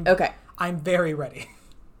 Yes, I'm. Okay. I'm very ready.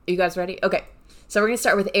 You guys ready? Okay. So we're gonna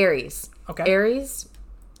start with Aries. Okay. Aries,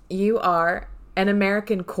 you are an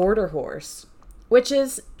American quarter horse, which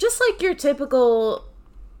is just like your typical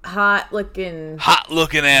hot looking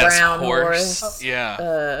ass brown horse.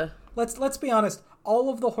 Yeah. Let's be honest. All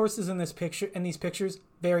of the horses in these pictures,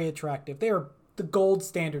 very attractive. They are the gold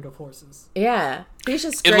standard of horses. Yeah. He's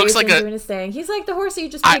just It looks like doing his thing. He's like the horse that you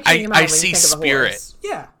just picture in your mind I when see you think of a Spirit. horse.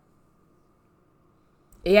 Yeah.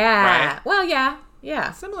 Yeah. Right? Well,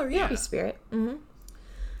 yeah. Similar, yeah. Be Spirit. Mm-hmm.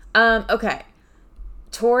 Okay.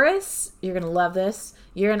 Taurus, you're gonna love this.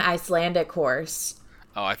 You're an Icelandic horse.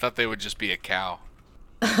 Oh, I thought they would just be a cow.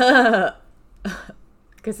 Because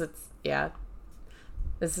it's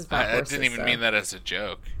This is about I horses. didn't even mean that as a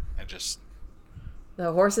joke. I just.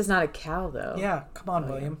 The horse is not a cow, though. Yeah, come on,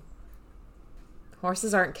 William.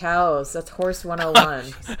 Horses aren't cows. That's Horse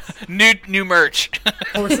 101. New merch.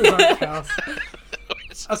 Horses aren't cows.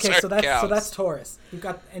 Okay, so that's cows. Taurus. We've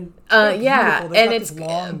got and yeah, beautiful. They've and got it's this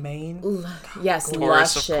long mane. yes,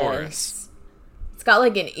 Taurus, luscious. of course. It's got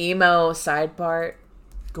like an emo side part.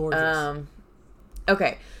 Gorgeous.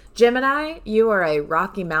 Okay, Gemini, you are a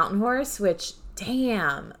Rocky Mountain horse, which,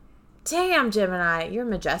 damn, Gemini, you're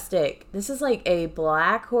majestic. This is like a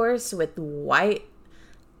black horse with white,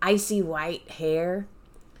 icy white hair.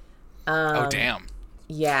 Oh, damn.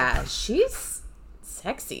 Yeah, she's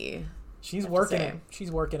sexy. She's working it.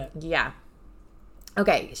 She's working it. Yeah.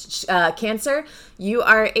 Okay, Cancer, you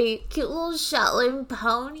are a cute little Shetland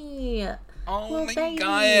pony. Oh Little my baby.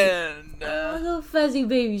 god. A little fuzzy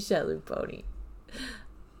baby Shetland pony.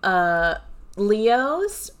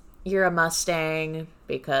 Leos, you're a Mustang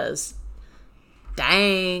because,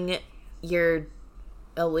 dang, you're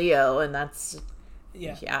a Leo, and that's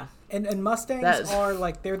yeah. And Mustangs are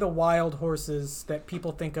like, they're the wild horses that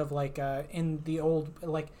people think of, like in the old,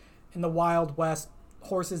 like in the Wild West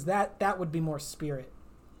horses. That would be more Spirit.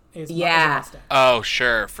 Is a Mustang. Oh,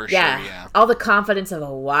 sure, for sure, yeah. All the confidence of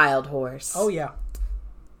a wild horse. Oh yeah.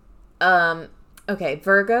 Okay,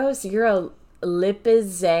 Virgos, you're a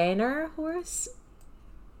Lipizzaner horse.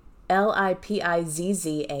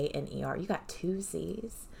 Lipizzzaner. You got 2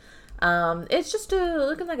 Z's. It's just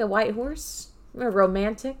looking like a white horse.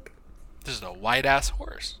 Romantic. This is a white ass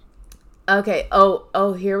horse. Okay.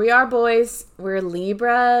 Oh, here we are, boys. We're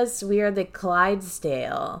Libras. We are the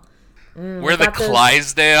Clydesdale. We're the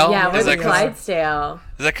Clydesdale? Yeah, we're Is the that Clydesdale.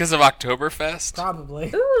 Is that because of Oktoberfest?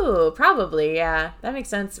 Probably. Ooh, probably, yeah. That makes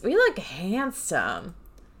sense. We look handsome.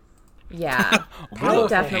 Yeah. Powerful,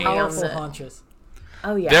 definitely powerful on the- haunches.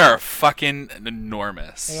 Oh, yeah. They're fucking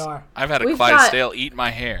enormous. They are. I've had a We've Clydesdale eat my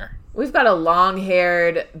hair. We've got a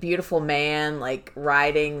long-haired, beautiful man, like,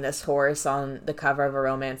 riding this horse on the cover of a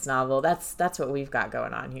romance novel. That's what we've got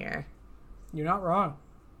going on here. You're not wrong.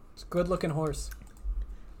 It's a good-looking horse.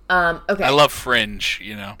 Okay. I love Fringe,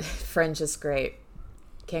 you know. Fringe is great.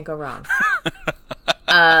 Can't go wrong.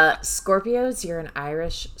 Scorpios, you're an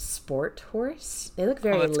Irish sport horse. They look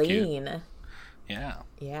very that's lean. cute. Yeah.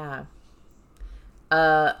 Yeah.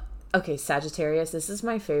 Okay, Sagittarius. This is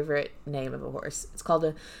my favorite name of a horse. It's called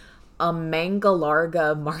a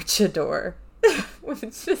Mangalarga Marchador, which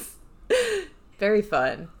is just very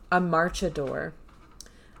fun. A Marchador.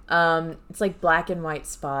 It's like black and white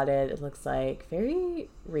spotted. It looks like very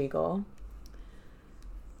regal.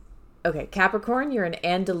 Okay, Capricorn, you're an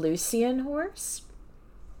Andalusian horse.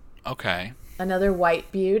 Okay. Another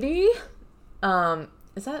white beauty.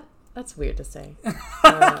 That's weird to say.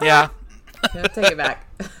 Yeah. I'll take it back.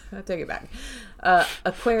 I'll take it back.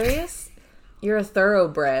 Aquarius, you're a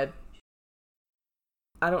thoroughbred.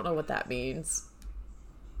 I don't know what that means.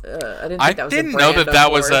 I didn't think that was a brand know that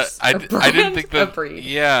of was horse. I didn't think that. A breed.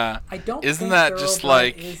 Yeah. I don't. Isn't think that just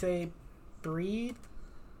thoroughbred like? is a breed?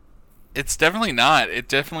 It's definitely not. It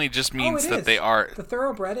definitely just means that is. they are. The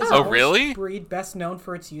thoroughbred is Oh, a horse really? breed best known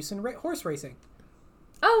for its use in horse racing.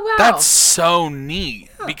 Oh wow. That's so neat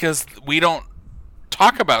because we don't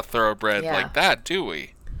talk about thoroughbred Yeah. like that, do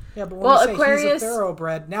we? Yeah, but when Well, we say Aquarius- he's a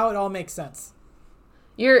thoroughbred, now it all makes sense.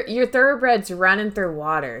 Your thoroughbred's running through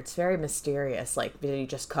water. It's very mysterious. Like, did he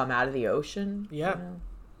just come out of the ocean? Yeah.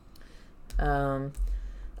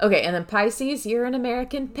 Okay, and then Pisces, you're an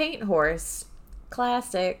American paint horse.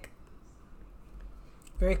 Classic.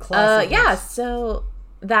 Very classic. Yeah, so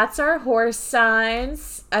that's our horse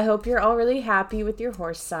signs. I hope you're all really happy with your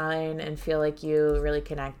horse sign and feel like you really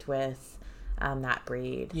connect with that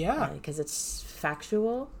breed. Yeah. Because it's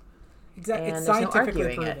factual. Exactly. and It's there's no scientifically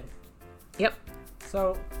arguing proven. it. Yep.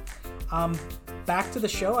 So, back to the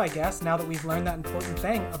show, I guess, now that we've learned that important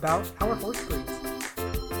thing about our horse breeds.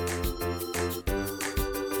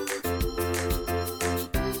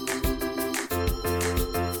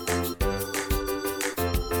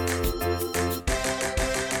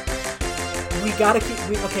 We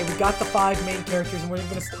got the 5 main characters, and we're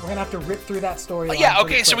gonna have to rip through that story. Yeah.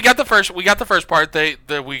 Okay. So we got the first part. We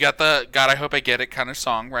got the God, I Hope I Get It kind of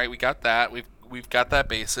song, right? We got that. We've got that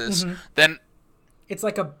basis. Mm-hmm. Then It's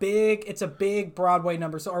like a big Broadway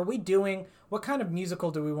number. So are we doing, what kind of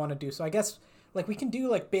musical do we want to do? So I guess like we can do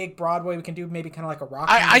like big Broadway. We can do maybe kind of like a rock.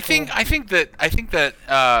 I musical. think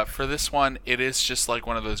that for this one, it is just like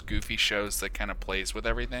one of those goofy shows that kind of plays with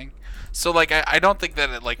everything. So like I don't think that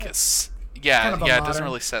it like is. Yeah, kind of a it doesn't modern.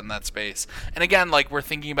 really set in that space. And again, like we're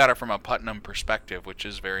thinking about it from a Putnam perspective, which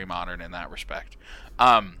is very modern in that respect.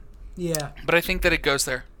 Yeah. But I think that it goes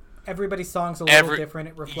there. Everybody's song's a little different.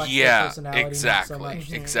 It reflects their personality. exactly, Not so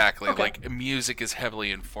much. exactly. Okay. Like music is heavily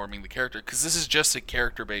informing the character because this is just a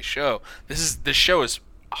character-based show. This show is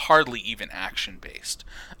hardly even action based.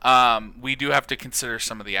 We do have to consider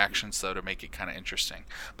some of the actions though to make it kind of interesting.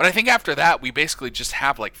 But I think after that we basically just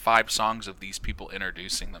have like 5 songs of these people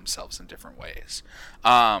introducing themselves in different ways.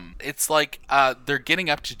 It's like they're getting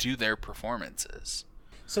up to do their performances.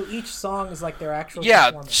 So each song is like their actual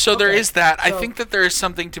performance. So there okay. is that. I think that there is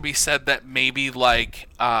something to be said that maybe like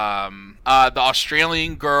the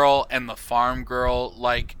Australian girl and the farm girl,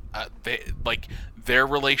 like their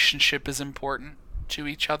relationship is important to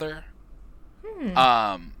each other.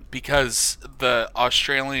 Because the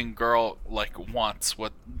Australian girl like wants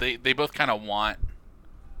what they both kind of want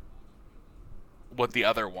what the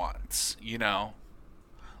other wants, you know?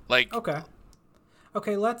 Like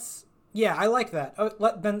Okay, let's yeah, I like that.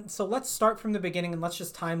 So let's start from the beginning and let's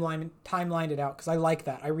just timeline it out because I like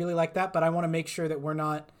that. I really like that, but I want to make sure that we're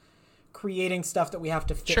not creating stuff that we have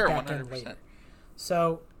to fit back 100%. In later.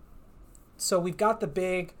 So we've got the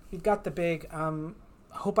big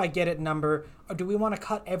hope I get it number. Or do we want to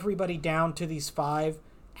cut everybody down to these 5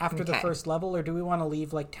 after the first level, or do we want to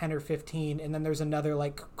leave like 10 or 15 and then there's another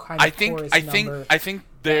like kind of chorus number? I think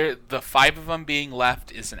the 5 of them being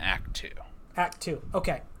left is an act 2. Act 2.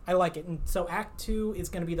 Okay. I like it. And so Act 2 is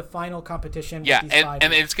going to be the final competition. Yeah, with these 5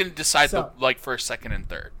 and it's going to decide the like first, second, and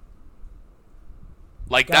third.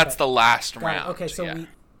 Like that's the last round. Okay, so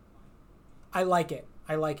I like it.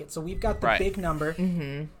 So we've got the big number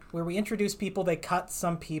where we introduce people. They cut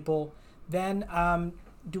some people. Then,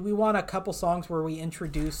 do we want a couple songs where we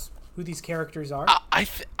introduce who these characters are?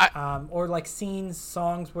 Or like scenes,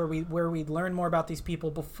 songs where we learn more about these people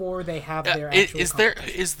before they have their actual.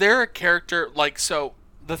 Is there a character like so?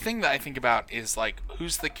 The thing that I think about is like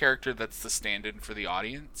who's the character that's the stand-in for the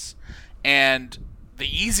audience, and the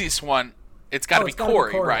easiest one, it's got to be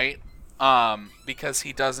Corey, right? Because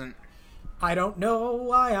he doesn't. I don't know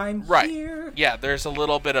why I'm here. Yeah, there's a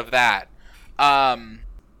little bit of that.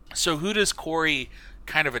 So who does Corey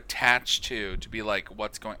kind of attach to be like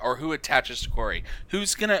what's going, or who attaches to Corey?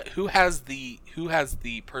 Who has the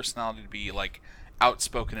personality to be like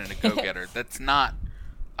outspoken and a go-getter? That's not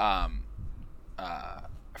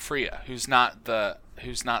Freya, who's not the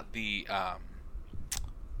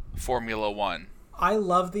Formula One. I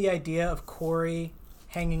love the idea of Corey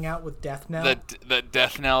hanging out with Death Knell. The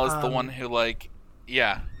Death Knell is the one who like,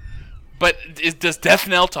 yeah. But does Death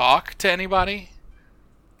Knell talk to anybody?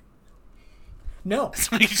 No.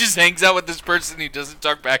 So he just hangs out with this person. He doesn't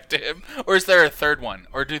talk back to him, or is there a third one,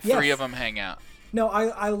 or do 3 of them hang out? No,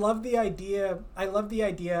 I love the idea. I love the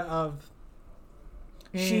idea of.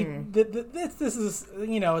 This is,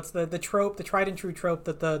 you know, it's the trope, the tried and true trope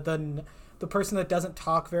that the person that doesn't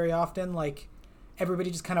talk very often, like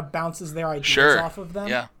everybody just kind of bounces their ideas off of them.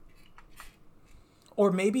 Yeah.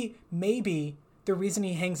 Or maybe the reason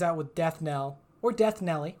he hangs out with Death Knell or Death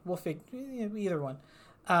Nelly, we'll figure either one,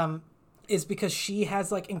 is because she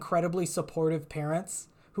has like incredibly supportive parents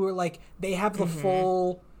who are like they have the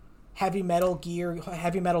full heavy metal gear,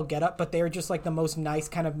 heavy metal getup, but they're just like the most nice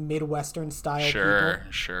kind of Midwestern style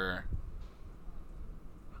people. Sure.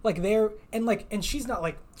 Like and she's not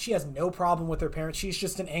like, she has no problem with her parents. She's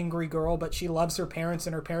just an angry girl, but she loves her parents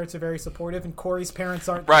and her parents are very supportive, and Corey's parents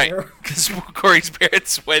aren't there. Right, because Corey's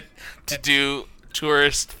parents went to do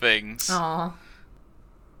tourist things. Aww.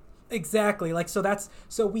 Exactly. Like,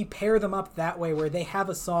 so we pair them up that way where they have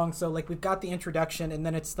a song. So like we've got the introduction and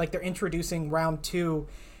then it's like they're introducing round 2.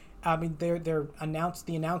 I mean, the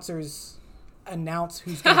announcers announce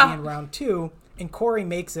who's going to be in round 2, and Corey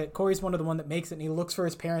makes it. Corey's one of the one that makes it, and he looks for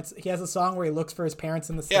his parents. He has a song where he looks for his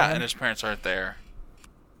parents in the stand. Yeah, and his parents aren't there.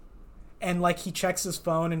 And like he checks his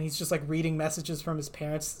phone, and he's just like reading messages from his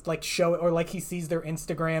parents, like or like he sees their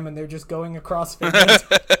Instagram, and they're just going across figures.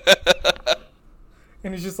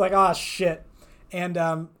 And he's just like, oh shit. And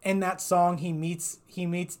in that song, he meets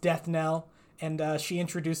Death Knell. And she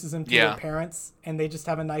introduces him to her parents, and they just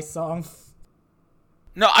have a nice song.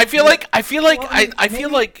 No, I feel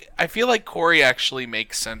like Corey actually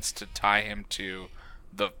makes sense to tie him to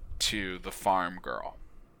the farm girl,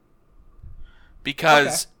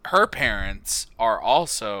 because her parents are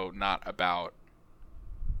also not about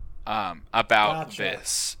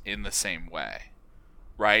this in the same way,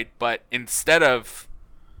 right? But instead of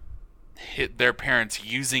their parents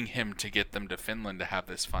using him to get them to Finland to have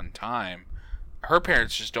this fun time, her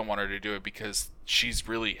parents just don't want her to do it because she's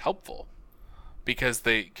really helpful. Because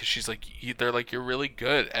she's like, they're like, you're really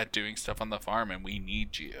good at doing stuff on the farm and we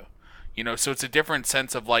need you. You know, so it's a different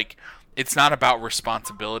sense of like, it's not about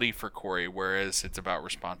responsibility for Corey, whereas it's about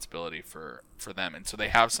responsibility for them. And so they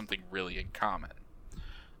have something really in common.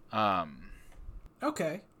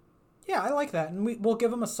 Okay. Yeah, I like that. And we'll give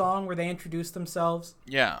them a song where they introduce themselves.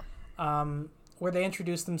 Yeah. where they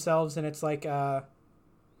introduce themselves, and it's like,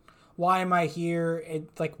 why am I here?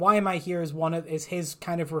 It's like, why am I here is his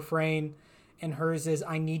kind of refrain, and hers is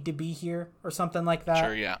I need to be here, or something like that.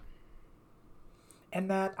 Sure, yeah. And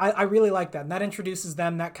that I really like that. And that introduces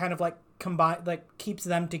them, that kind of like keeps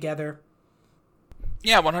them together.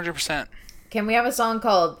 Yeah, 100%. Can we have a song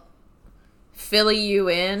called Philly You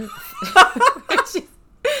In?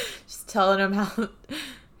 Just telling them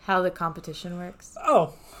how the competition works.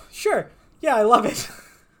 Oh, sure. Yeah, I love it.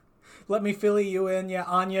 Let me fill you in. Yeah,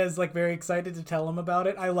 Anya is like very excited to tell him about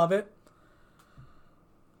it. I love it.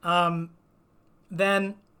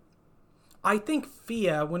 Then I think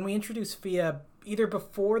Fia, when we introduce Fia, either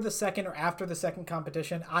before the second or after the second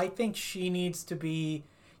competition, I think she needs to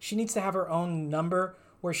have her own number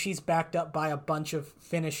where she's backed up by a bunch of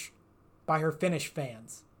her Finnish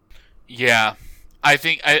fans. Yeah. I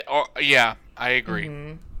agree.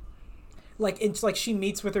 Mm-hmm. Like, it's like she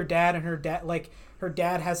meets with her dad, and her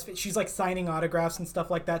dad she's like signing autographs and stuff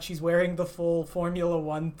like that. She's wearing the full Formula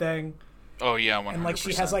One thing. Oh yeah, 100%. And like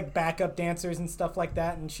she has like backup dancers and stuff like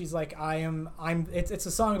that, and she's like, it's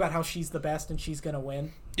a song about how she's the best and she's gonna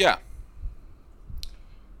win. Yeah.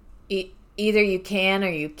 Either you can or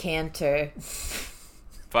you can't.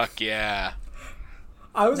 Fuck yeah.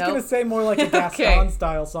 I was gonna say more like a Gaston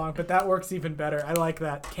style song, but that works even better. I like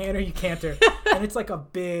that. Can or you canter. And it's like a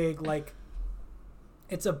big like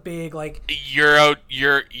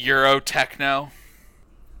Euro techno.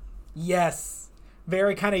 Yes.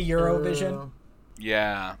 Very kind of Eurovision.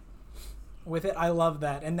 Yeah. With it, I love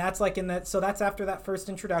that. And that's like so that's after that first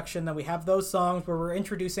introduction. Then we have those songs where we're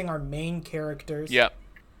introducing our main characters. Yep.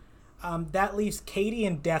 That leaves Katie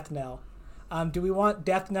and Death Knell. Do we want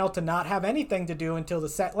Death Knell to not have anything to do until the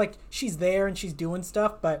set? Like, she's there and she's doing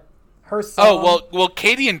stuff, but her song... Oh, well,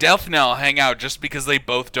 Katie and Death Knell hang out just because they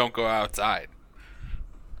both don't go outside.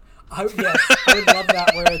 I would love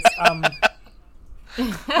that, where it's,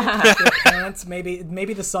 their parents,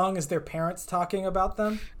 maybe the song is their parents talking about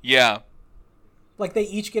them. Yeah. Like, they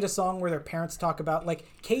each get a song where their parents talk about... Like,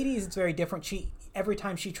 Katie's, it's very different. Every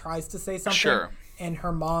time she tries to say something... Sure. And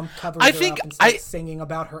her mom covers her up and starts singing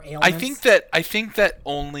about her ailments. I think that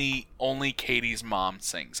only Katie's mom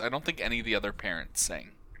sings. I don't think any of the other parents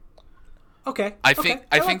sing. Okay. I think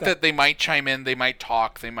that they might chime in, they might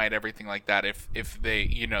talk, they might everything like that. If they,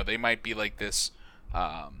 they might be like this.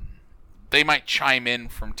 They might chime in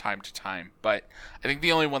from time to time, but I think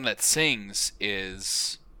the only one that sings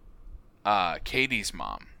is Katie's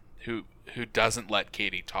mom, who doesn't let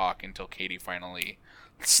Katie talk until Katie finally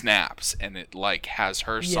snaps, and it like has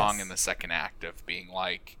her song in the second act of being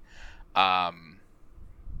like that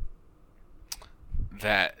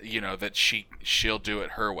that she'll do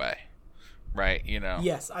it her way, right?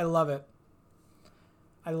 Yes, I love it.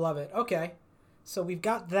 Okay, so we've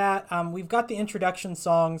got that. We've got the introduction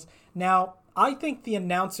songs. Now I think the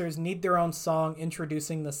announcers need their own song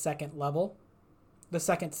introducing the second level, the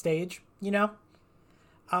second stage, and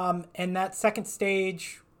that second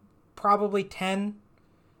stage, probably 10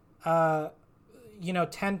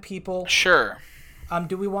 people. Sure.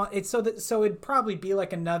 Do we want it so it'd probably be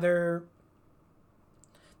like another...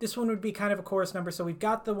 This one would be kind of a chorus number. So we've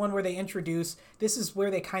got the one where they introduce... This is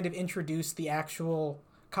where they kind of introduce the actual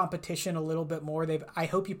competition a little bit more. I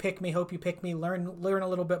hope you pick me, hope you pick me, learn a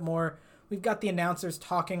little bit more. We've got the announcers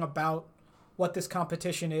talking about what this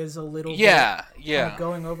competition is a little bit. Yeah. Kind of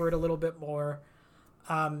going over it a little bit more.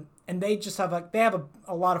 And they just have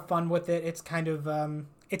a lot of fun with it. It's kind of...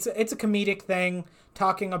 It's a comedic thing,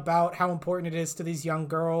 talking about how important it is to these young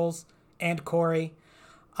girls and Corey.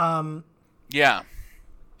 Yeah.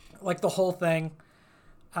 Like the whole thing.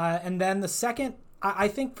 And then the second, I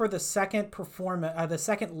think for the second performance, the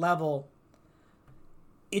second level,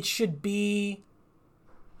 it should be...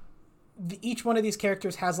 Each one of these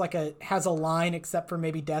characters has a line, except for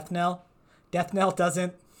maybe Death Knell. Death Knell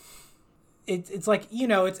doesn't. It's like,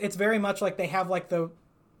 it's very much like they have like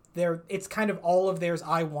it's kind of all of theirs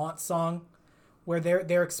I Want song, where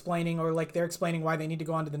they're explaining why they need to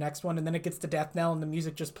go on to the next one, and then it gets to Death Knell and the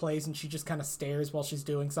music just plays and she just kind of stares while she's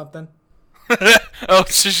doing something. Oh,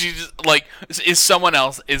 so she just like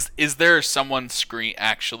is there someone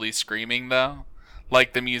actually screaming though?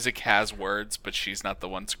 Like the music has words, but she's not the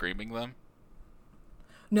one screaming them?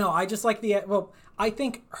 No, I just like I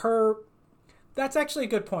think that's actually a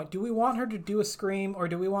good point. Do we want her to do a scream, or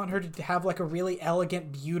do we want her to have like a really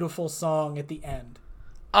elegant, beautiful song at the end?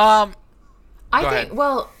 I think,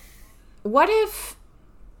 well, what if,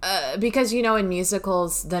 because, in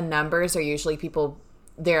musicals, the numbers are usually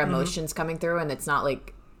their emotions coming through, and it's not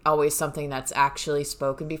like always something that's actually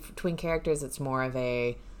spoken between characters. It's more of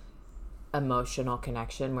emotional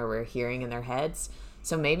connection where we're hearing in their heads.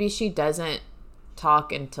 So maybe she doesn't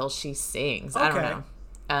talk until she sings. I don't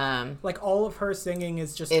know. Like all of her singing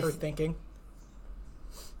is just her thinking.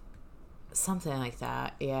 Something like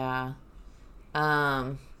that, yeah.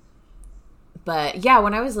 But yeah,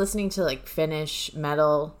 when I was listening to like Finnish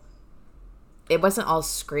metal, it wasn't all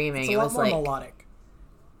screaming. It's a lot more melodic.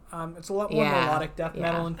 It's a lot more melodic death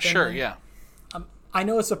metal in Finland. Sure, yeah. I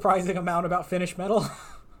know a surprising amount about Finnish metal.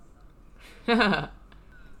 What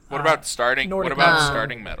about starting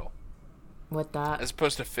metal? What that? As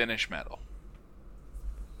opposed to Finnish metal.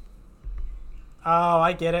 Oh,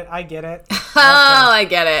 I get it. I get it.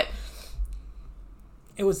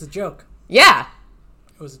 It was a joke. Yeah.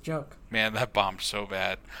 It was a joke. Man, that bombed so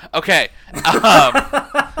bad. Okay.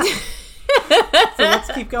 So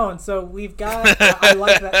let's keep going. So we've got. I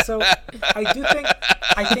like that. So I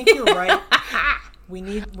think you're right. We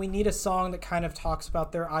need a song that kind of talks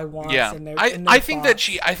about their I wants and their. I think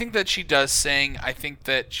that she does sing. I think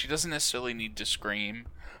that she doesn't necessarily need to scream,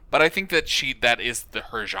 but I think that that is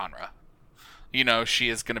her genre. You know, she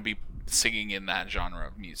is going to be singing in that genre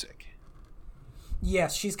of music.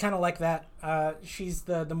 Yes, she's kind of like that. She's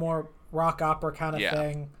the more rock opera kind of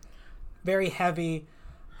thing, very heavy.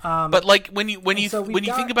 But like when you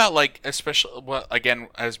think about like, especially again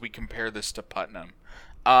as we compare this to Putnam,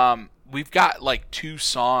 we've got like two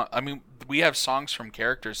songs. I mean, we have songs from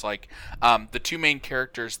characters like the two main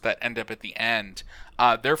characters that end up at the end.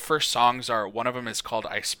 Their first songs are, one of them is called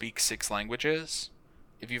 "I Speak 6 Languages."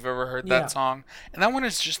 If you've ever heard that song, and that one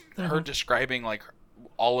is just her describing like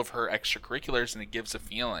all of her extracurriculars, and it gives a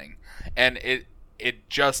feeling, and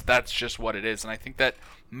that's just what it is. And I think that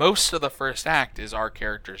most of the first act is our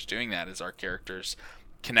characters doing that, is our characters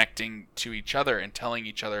connecting to each other and telling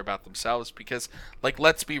each other about themselves. Because like,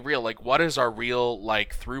 let's be real, like what is our real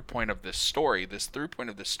like through point of this story? This through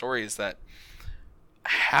point of this story is that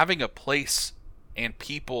having a place and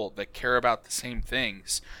people that care about the same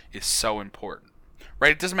things is so important.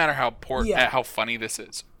 Right? It doesn't matter how how funny this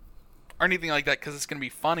is or anything like that, because it's going to be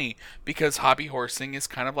funny because hobby horsing is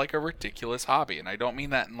kind of like a ridiculous hobby. And I don't mean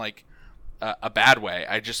that in like a bad way.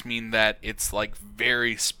 I just mean that it's like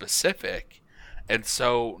very specific and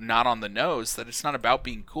so not on the nose, that it's not about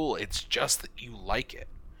being cool. It's just that you like it,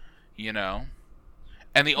 you know?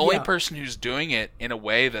 And the only person who's doing it in a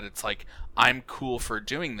way that it's like, I'm cool for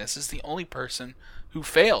doing this, is the only person who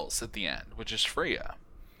fails at the end, which is Freya.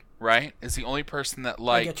 Right? Is the only person that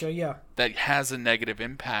that has a negative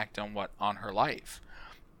impact on her life.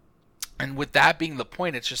 And with that being the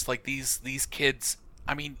point, it's just like these kids.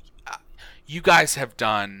 I mean, you guys have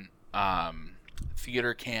done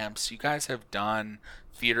theater camps. You guys have done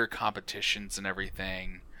theater competitions and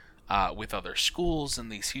everything with other schools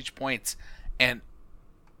and these huge points. And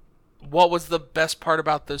what was the best part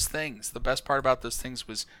about those things? The best part about those things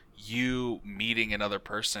was you meeting another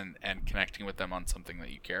person and connecting with them on something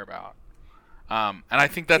that you care about. And I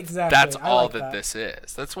think that's all that this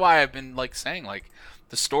is. That's why I've been like saying like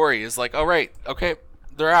the story is like, all right, okay,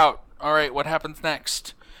 they're out. All right, what happens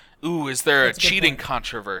next? Ooh, is there a cheating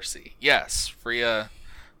controversy? Yes, Freya.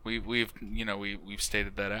 We've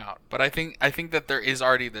stated that out. But I think that there is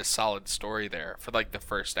already this solid story there for like the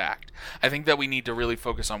first act. I think that we need to really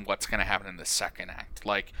focus on what's going to happen in the second act.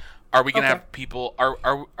 Like, are we going to have people?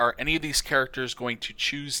 Are any of these characters going to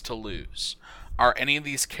choose to lose? Are any of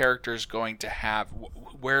these characters going to have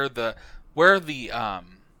where are the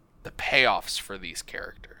payoffs for these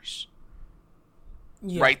characters?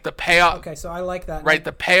 Yeah. Right, the payoff. Okay, so I like that. Right,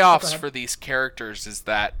 the payoffs for these characters is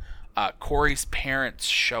that Corey's parents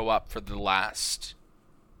show up for the last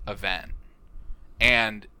event,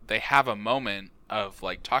 and they have a moment of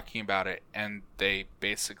like talking about it, and they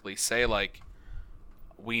basically say like,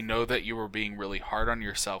 we know that you were being really hard on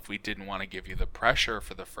yourself. We didn't want to give you the pressure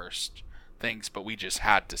for the first things, but we just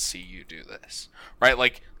had to see you do this. Right?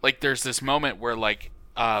 Like there's this moment where like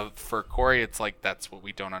for Corey, it's like, that's what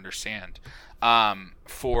we don't understand.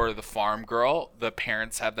 For the farm girl, the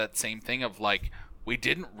parents have that same thing of like, we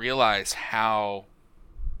didn't realize how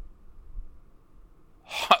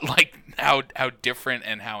different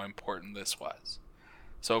and how important this was.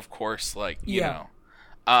 So of course, like, you know,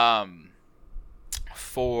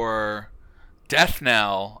 for Death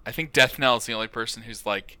Knell, I think Death Knell is the only person who's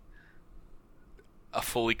like a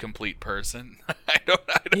fully complete person. I don't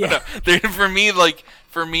know. For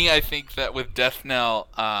me, I think that with Death Knell,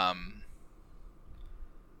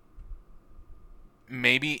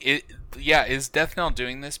 is Death Knell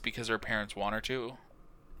doing this because her parents want her to?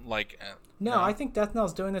 Like, no, I think Death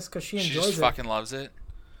Knell's doing this because she enjoys just it. Fucking loves it.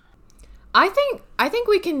 I think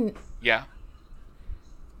we can. Yeah.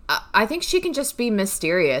 I think she can just be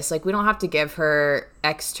mysterious. Like, we don't have to give her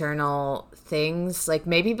external things. Like,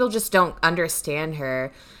 maybe people just don't understand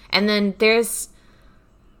her. And then there's,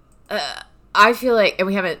 I feel like, and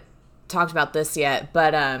we haven't talked about this yet,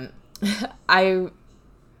 but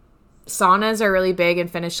saunas are really big in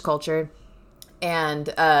Finnish culture. And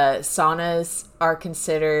saunas are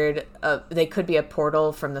considered, they could be a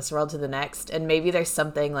portal from this world to the next. And maybe there's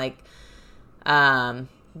something like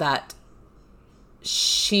that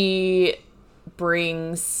she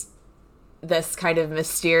brings this kind of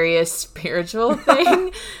mysterious spiritual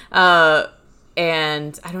thing.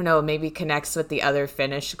 And I don't know, maybe connects with the other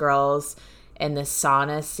Finnish girls in the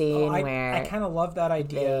sauna scene where I kind of love that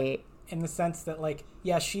idea in the sense that, like,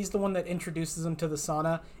 yeah, she's the one that introduces them to the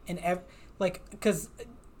sauna. And because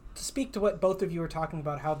to speak to what both of you were talking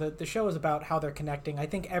about, how the show is about how they're connecting, I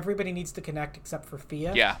think everybody needs to connect except for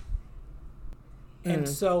Fia. Yeah. And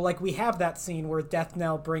so, like, we have that scene where Death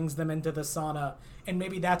Knell brings them into the sauna, and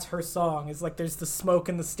maybe that's her song. It's like there's the smoke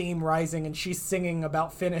and the steam rising, and she's singing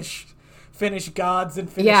about Finnish gods and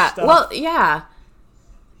Finnish stuff. Yeah, well, yeah.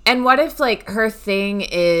 And what if, like, her thing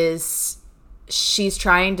is she's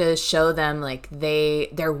trying to show them, like,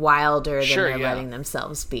 they're wilder than they're letting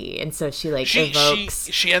themselves be. And so she, like, evokes...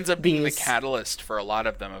 She ends up being the catalyst for a lot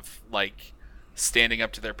of them of, like, standing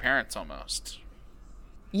up to their parents almost.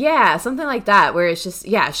 Yeah, something like that, where it's just,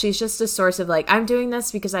 yeah, she's just a source of, like, I'm doing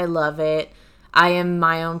this because I love it. I am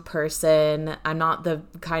my own person. I'm not the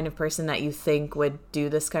kind of person that you think would do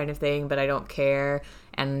this kind of thing, but I don't care.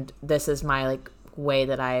 And this is my, like, way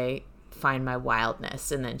that I find my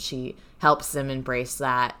wildness. And then she helps them embrace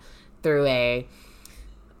that through a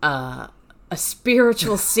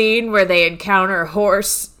spiritual scene where they encounter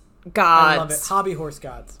horse gods. I love it. Hobby horse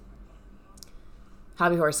gods.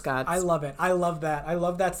 Hobby horse gods. I love it. I love that.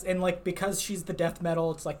 And, like, because she's the death metal,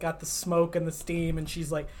 it's like got the smoke and the steam, and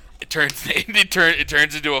she's like, it turns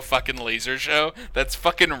into a fucking laser show. That's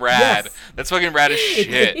fucking rad. Yes. That's fucking rad as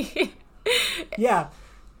shit. Yeah.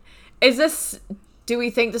 Is this? Do we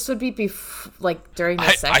think this would be like during the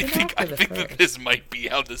second act? I think that this might be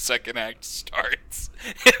how the second act starts.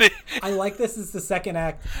 I like this as the second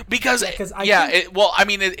act because it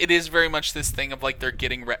is very much this thing of, like, they're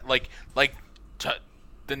getting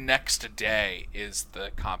the next day is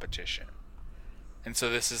the competition, and so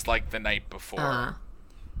this is like the night before.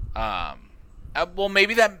 Well,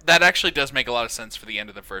 maybe that actually does make a lot of sense for the end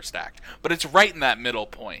of the first act, but it's right in that middle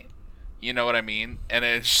point. You know what I mean? And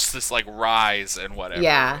it's just this, like, rise and whatever.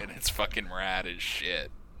 Yeah. And it's fucking rad as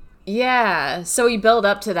shit. Yeah. So we build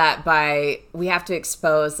up to that we have to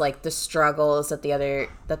expose, like, the struggles that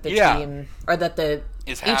team, or that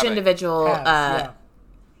each individual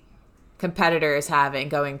competitor is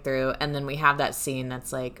going through. And then we have that scene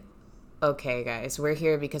that's like, okay, guys, we're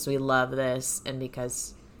here because we love this and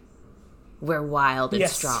because we're wild and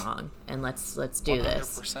strong. And let's do 100%,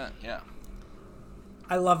 this. 100%, yeah.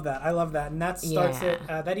 I love that. And that starts it.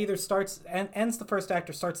 That either starts and ends the first act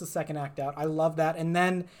or starts the second act out. I love that. And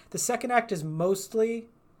then the second act is mostly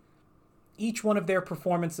each one of their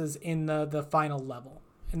performances in the final level,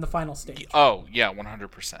 in the final stage. Oh, yeah,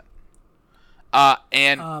 100%.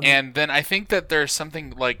 And then I think that there's something,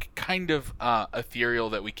 like, kind of ethereal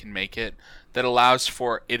that we can make it that allows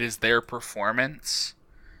for it is their performance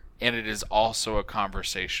and it is also a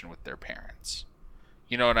conversation with their parents.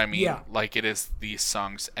 You know what I mean? Yeah. Like, it is these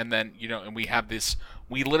songs, and then, you know, and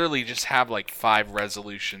we literally just have, like, 5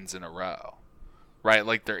 resolutions in a row, right?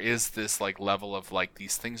 Like, there is this, like, level of, like,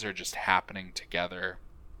 these things are just happening together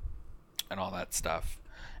and all that stuff.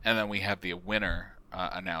 And then we have the winner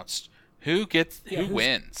announced. Who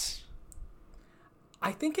wins?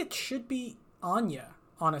 I think it should be Anya,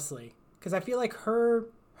 honestly, because I feel like her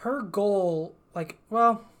goal, like,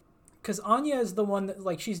 well, because Anya is the one that,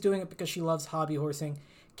 like, she's doing it because she loves hobby horsing.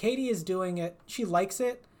 Katie is doing it. She likes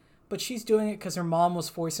it, but she's doing it because her mom was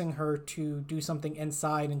forcing her to do something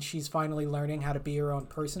inside, and she's finally learning how to be her own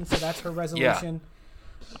person. So that's her resolution.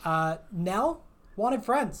 Yeah. Nell wanted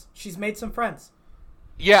friends. She's made some friends.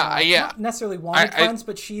 Not necessarily wanted friends,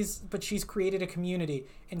 but she's created a community.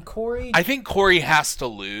 And Corey, I think Corey has to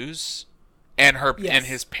lose, and and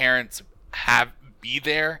his parents be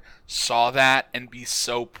there, saw that, and be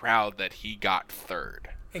so proud that he got third.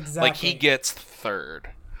 Exactly. Like, he gets third.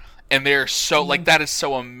 And they're so, like, that is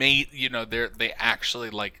so amazing. You know, they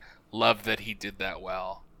actually, like, love that he did that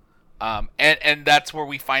well. And that's where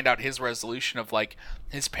we find out his resolution of, like,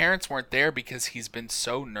 his parents weren't there because he's been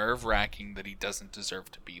so nerve-wracking that he doesn't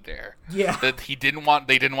deserve to be there. Yeah. That they didn't want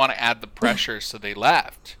to add the pressure, so they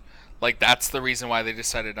left. Like, that's the reason why they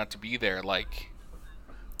decided not to be there. Like,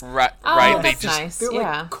 right. That's nice. They're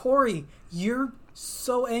like, Corey, you're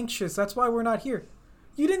so anxious. That's why we're not here.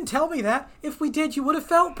 You didn't tell me that. If we did, you would have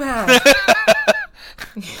felt bad.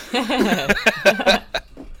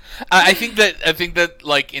 I think that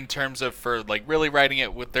like in terms of for like really writing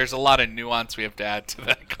it with, there's a lot of nuance we have to add to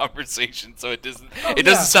that conversation, so it doesn't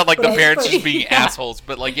sound like the parents just being assholes,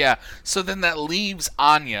 but like so then that leaves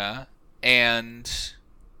Anya and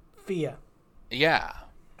Fia. Yeah.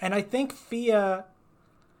 And I think Fia,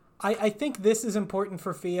 I think this is important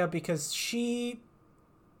for Fia because she,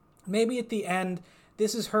 maybe at the end,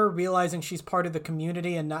 this is her realizing she's part of the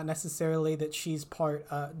community and not necessarily that she's part,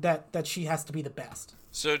 that she has to be the best.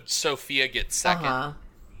 So Fia gets second. Uh-huh.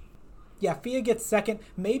 Yeah, Fia gets second.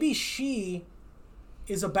 Maybe she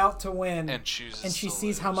is about to win, and she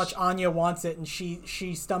sees how much Anya wants it, and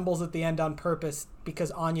she stumbles at the end on purpose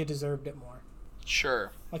because Anya deserved it more.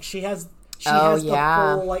 Sure. Like she has the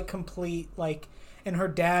full like complete like, and her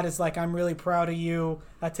dad is like, I'm really proud of you.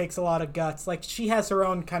 That takes a lot of guts. Like she has her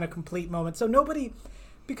own kind of complete moment. So nobody,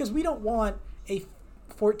 because we don't want a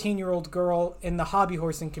 14-year-old girl in the hobby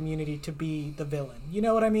horsing community to be the villain. You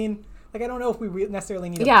know what I mean? Like I don't know if we necessarily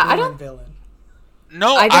need a villain.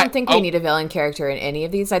 No, I don't think we need a villain character in any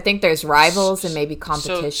of these. I think there's rivals and maybe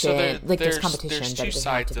competition. There's competition. There's two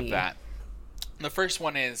sides of that. The first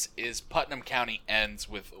one is Putnam County ends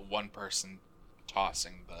with one person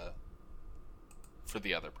tossing for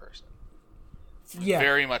the other person. Yeah.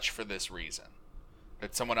 Very much for this reason.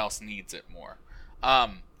 That someone else needs it more.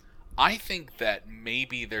 I think that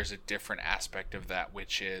maybe there's a different aspect of that,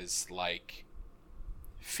 which is like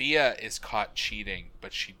Fia is caught cheating,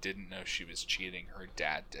 but she didn't know she was cheating. Her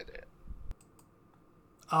dad did it.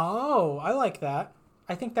 Oh, I like that.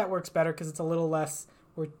 I think that works better because it's a little less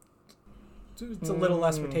we're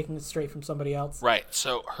taking it straight from somebody else. Right.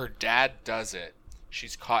 So her dad does it.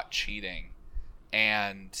 She's caught cheating,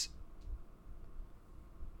 and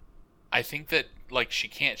I think that like she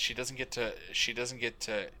doesn't get to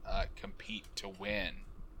compete to win.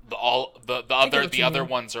 The other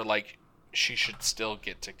ones are like she should still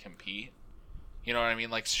get to compete. You know what I mean?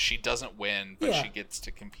 Like she doesn't win, but she gets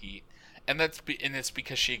to compete. And it's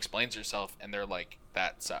because she explains herself and they're like,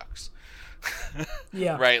 that sucks.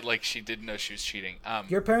 Yeah. Right? Like she didn't know she was cheating.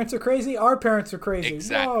 Your parents are crazy, our parents are crazy.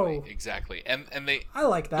 Exactly. And they I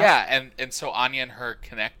like that. Yeah, and so Anya and her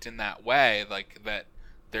connect in that way, like that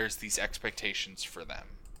there's these expectations for them.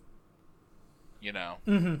 You know?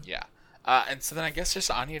 Mm-hmm. Yeah. And so then I guess just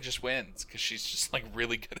Anya just wins because she's just like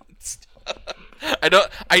really good at stuff.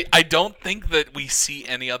 I don't think that we see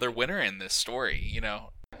any other winner in this story, you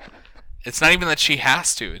know. It's not even that she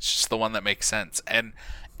has to, it's just the one that makes sense. And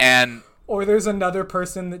or there's another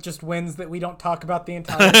person that just wins that we don't talk about the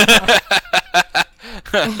entire time.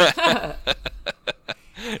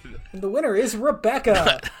 And the winner is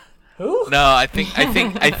Rebecca. Who? No, I think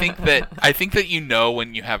that you know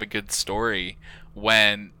when you have a good story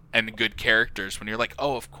and good characters when you're like,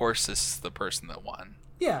 oh, of course this is the person that won.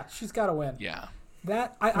 Yeah, she's got to win. Yeah.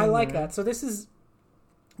 That I like that. So this is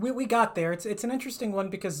we got there. It's an interesting one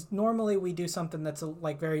because normally we do something that's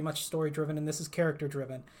like very much story driven, and this is character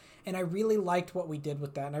driven. And I really liked what we did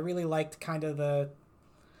with that, and I really liked kind of the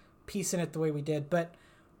piecing it the way we did. But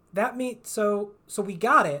that so we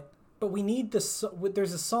got it, but we need this.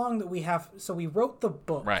 There's a song that we have. So we wrote the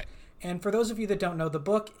book, right? And for those of you that don't know, the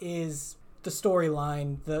book is the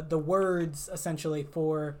storyline, the words essentially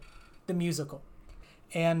for the musical.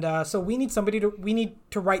 And so we need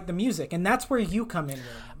to write the music, and that's where you come in,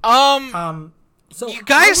 William. So you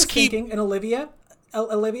guys thinking, and Olivia,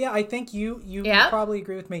 I think you probably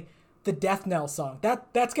agree with me. The Death Knell song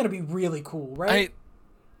that's going to be really cool, right?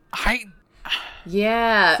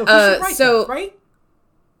 Yeah. So who should write that, right?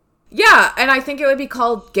 Yeah, and I think it would be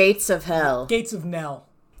called Gates of Hell. Gates of Nell.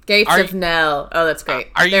 Gates of Nell. Oh, that's great.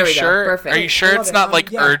 Are you sure? Perfect. Are you sure it's not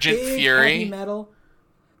like Urgent Fury? Heavy metal.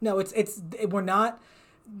 No, we're not.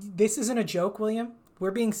 This isn't a joke, William.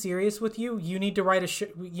 We're being serious with you. You need to write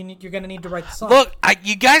you're going to need to write the song. Look,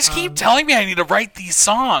 you guys keep telling me I need to write these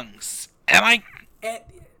songs, and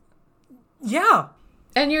yeah.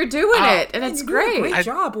 And you're doing it, and it's great. Doing a great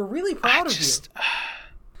job. We're really proud of you.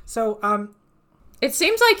 So, it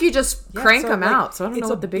seems like you just crank them out, so I don't know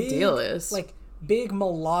what the big deal is. Like big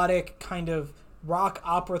melodic kind of rock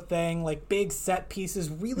opera thing, like big set pieces,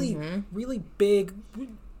 really, really big.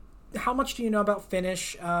 How much do you know about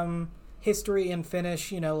Finnish history and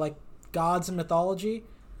Finnish, like gods and mythology?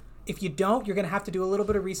 If you don't, you're going to have to do a little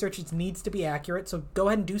bit of research. It needs to be accurate, so go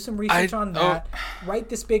ahead and do some research on that. Write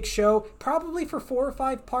this big show, probably for 4 or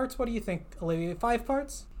 5 parts. What do you think, Olivia? 5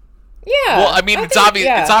 parts? Yeah. Well, I mean, it's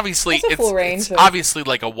obviously it's obviously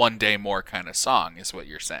like a one day more kind of song, is what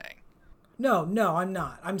you're saying. No, I'm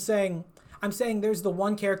not. I'm saying I'm saying there's the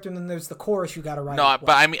one character and then there's the chorus you gotta write. No,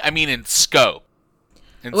 but I mean in scope.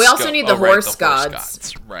 We also need the horse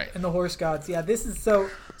gods. Right. And the horse gods. Yeah, this is so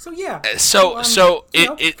yeah.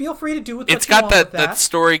 Feel free to do with it's got that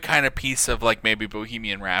story kind of piece of like maybe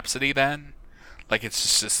Bohemian Rhapsody then. Like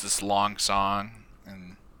it's just this long song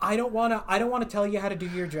and I don't wanna tell you how to do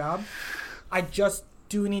your job. I just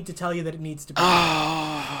do need to tell you that it needs to be.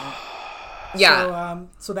 Yeah.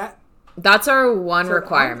 So that's our one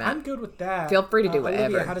requirement. I'm good with that. Feel free to do whatever.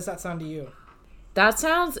 Olivia, how does that sound to you? That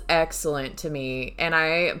sounds excellent to me, and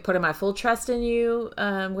I put in my full trust in you,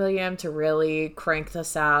 William, to really crank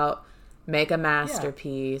this out, make a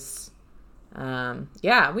masterpiece.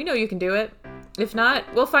 Yeah, we know you can do it. If not,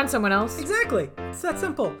 we'll find someone else. Exactly. It's that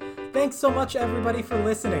simple. Thanks so much, everybody, for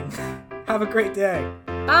listening. Have a great day.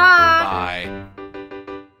 Bye.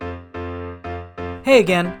 Hey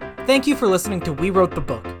again. Thank you for listening to We Wrote the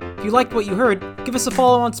Book. If you liked what you heard, give us a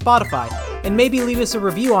follow on Spotify, and maybe leave us a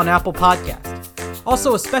review on Apple Podcasts.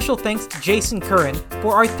 Also, a special thanks to Jason Curran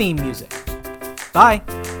for our theme music. Bye!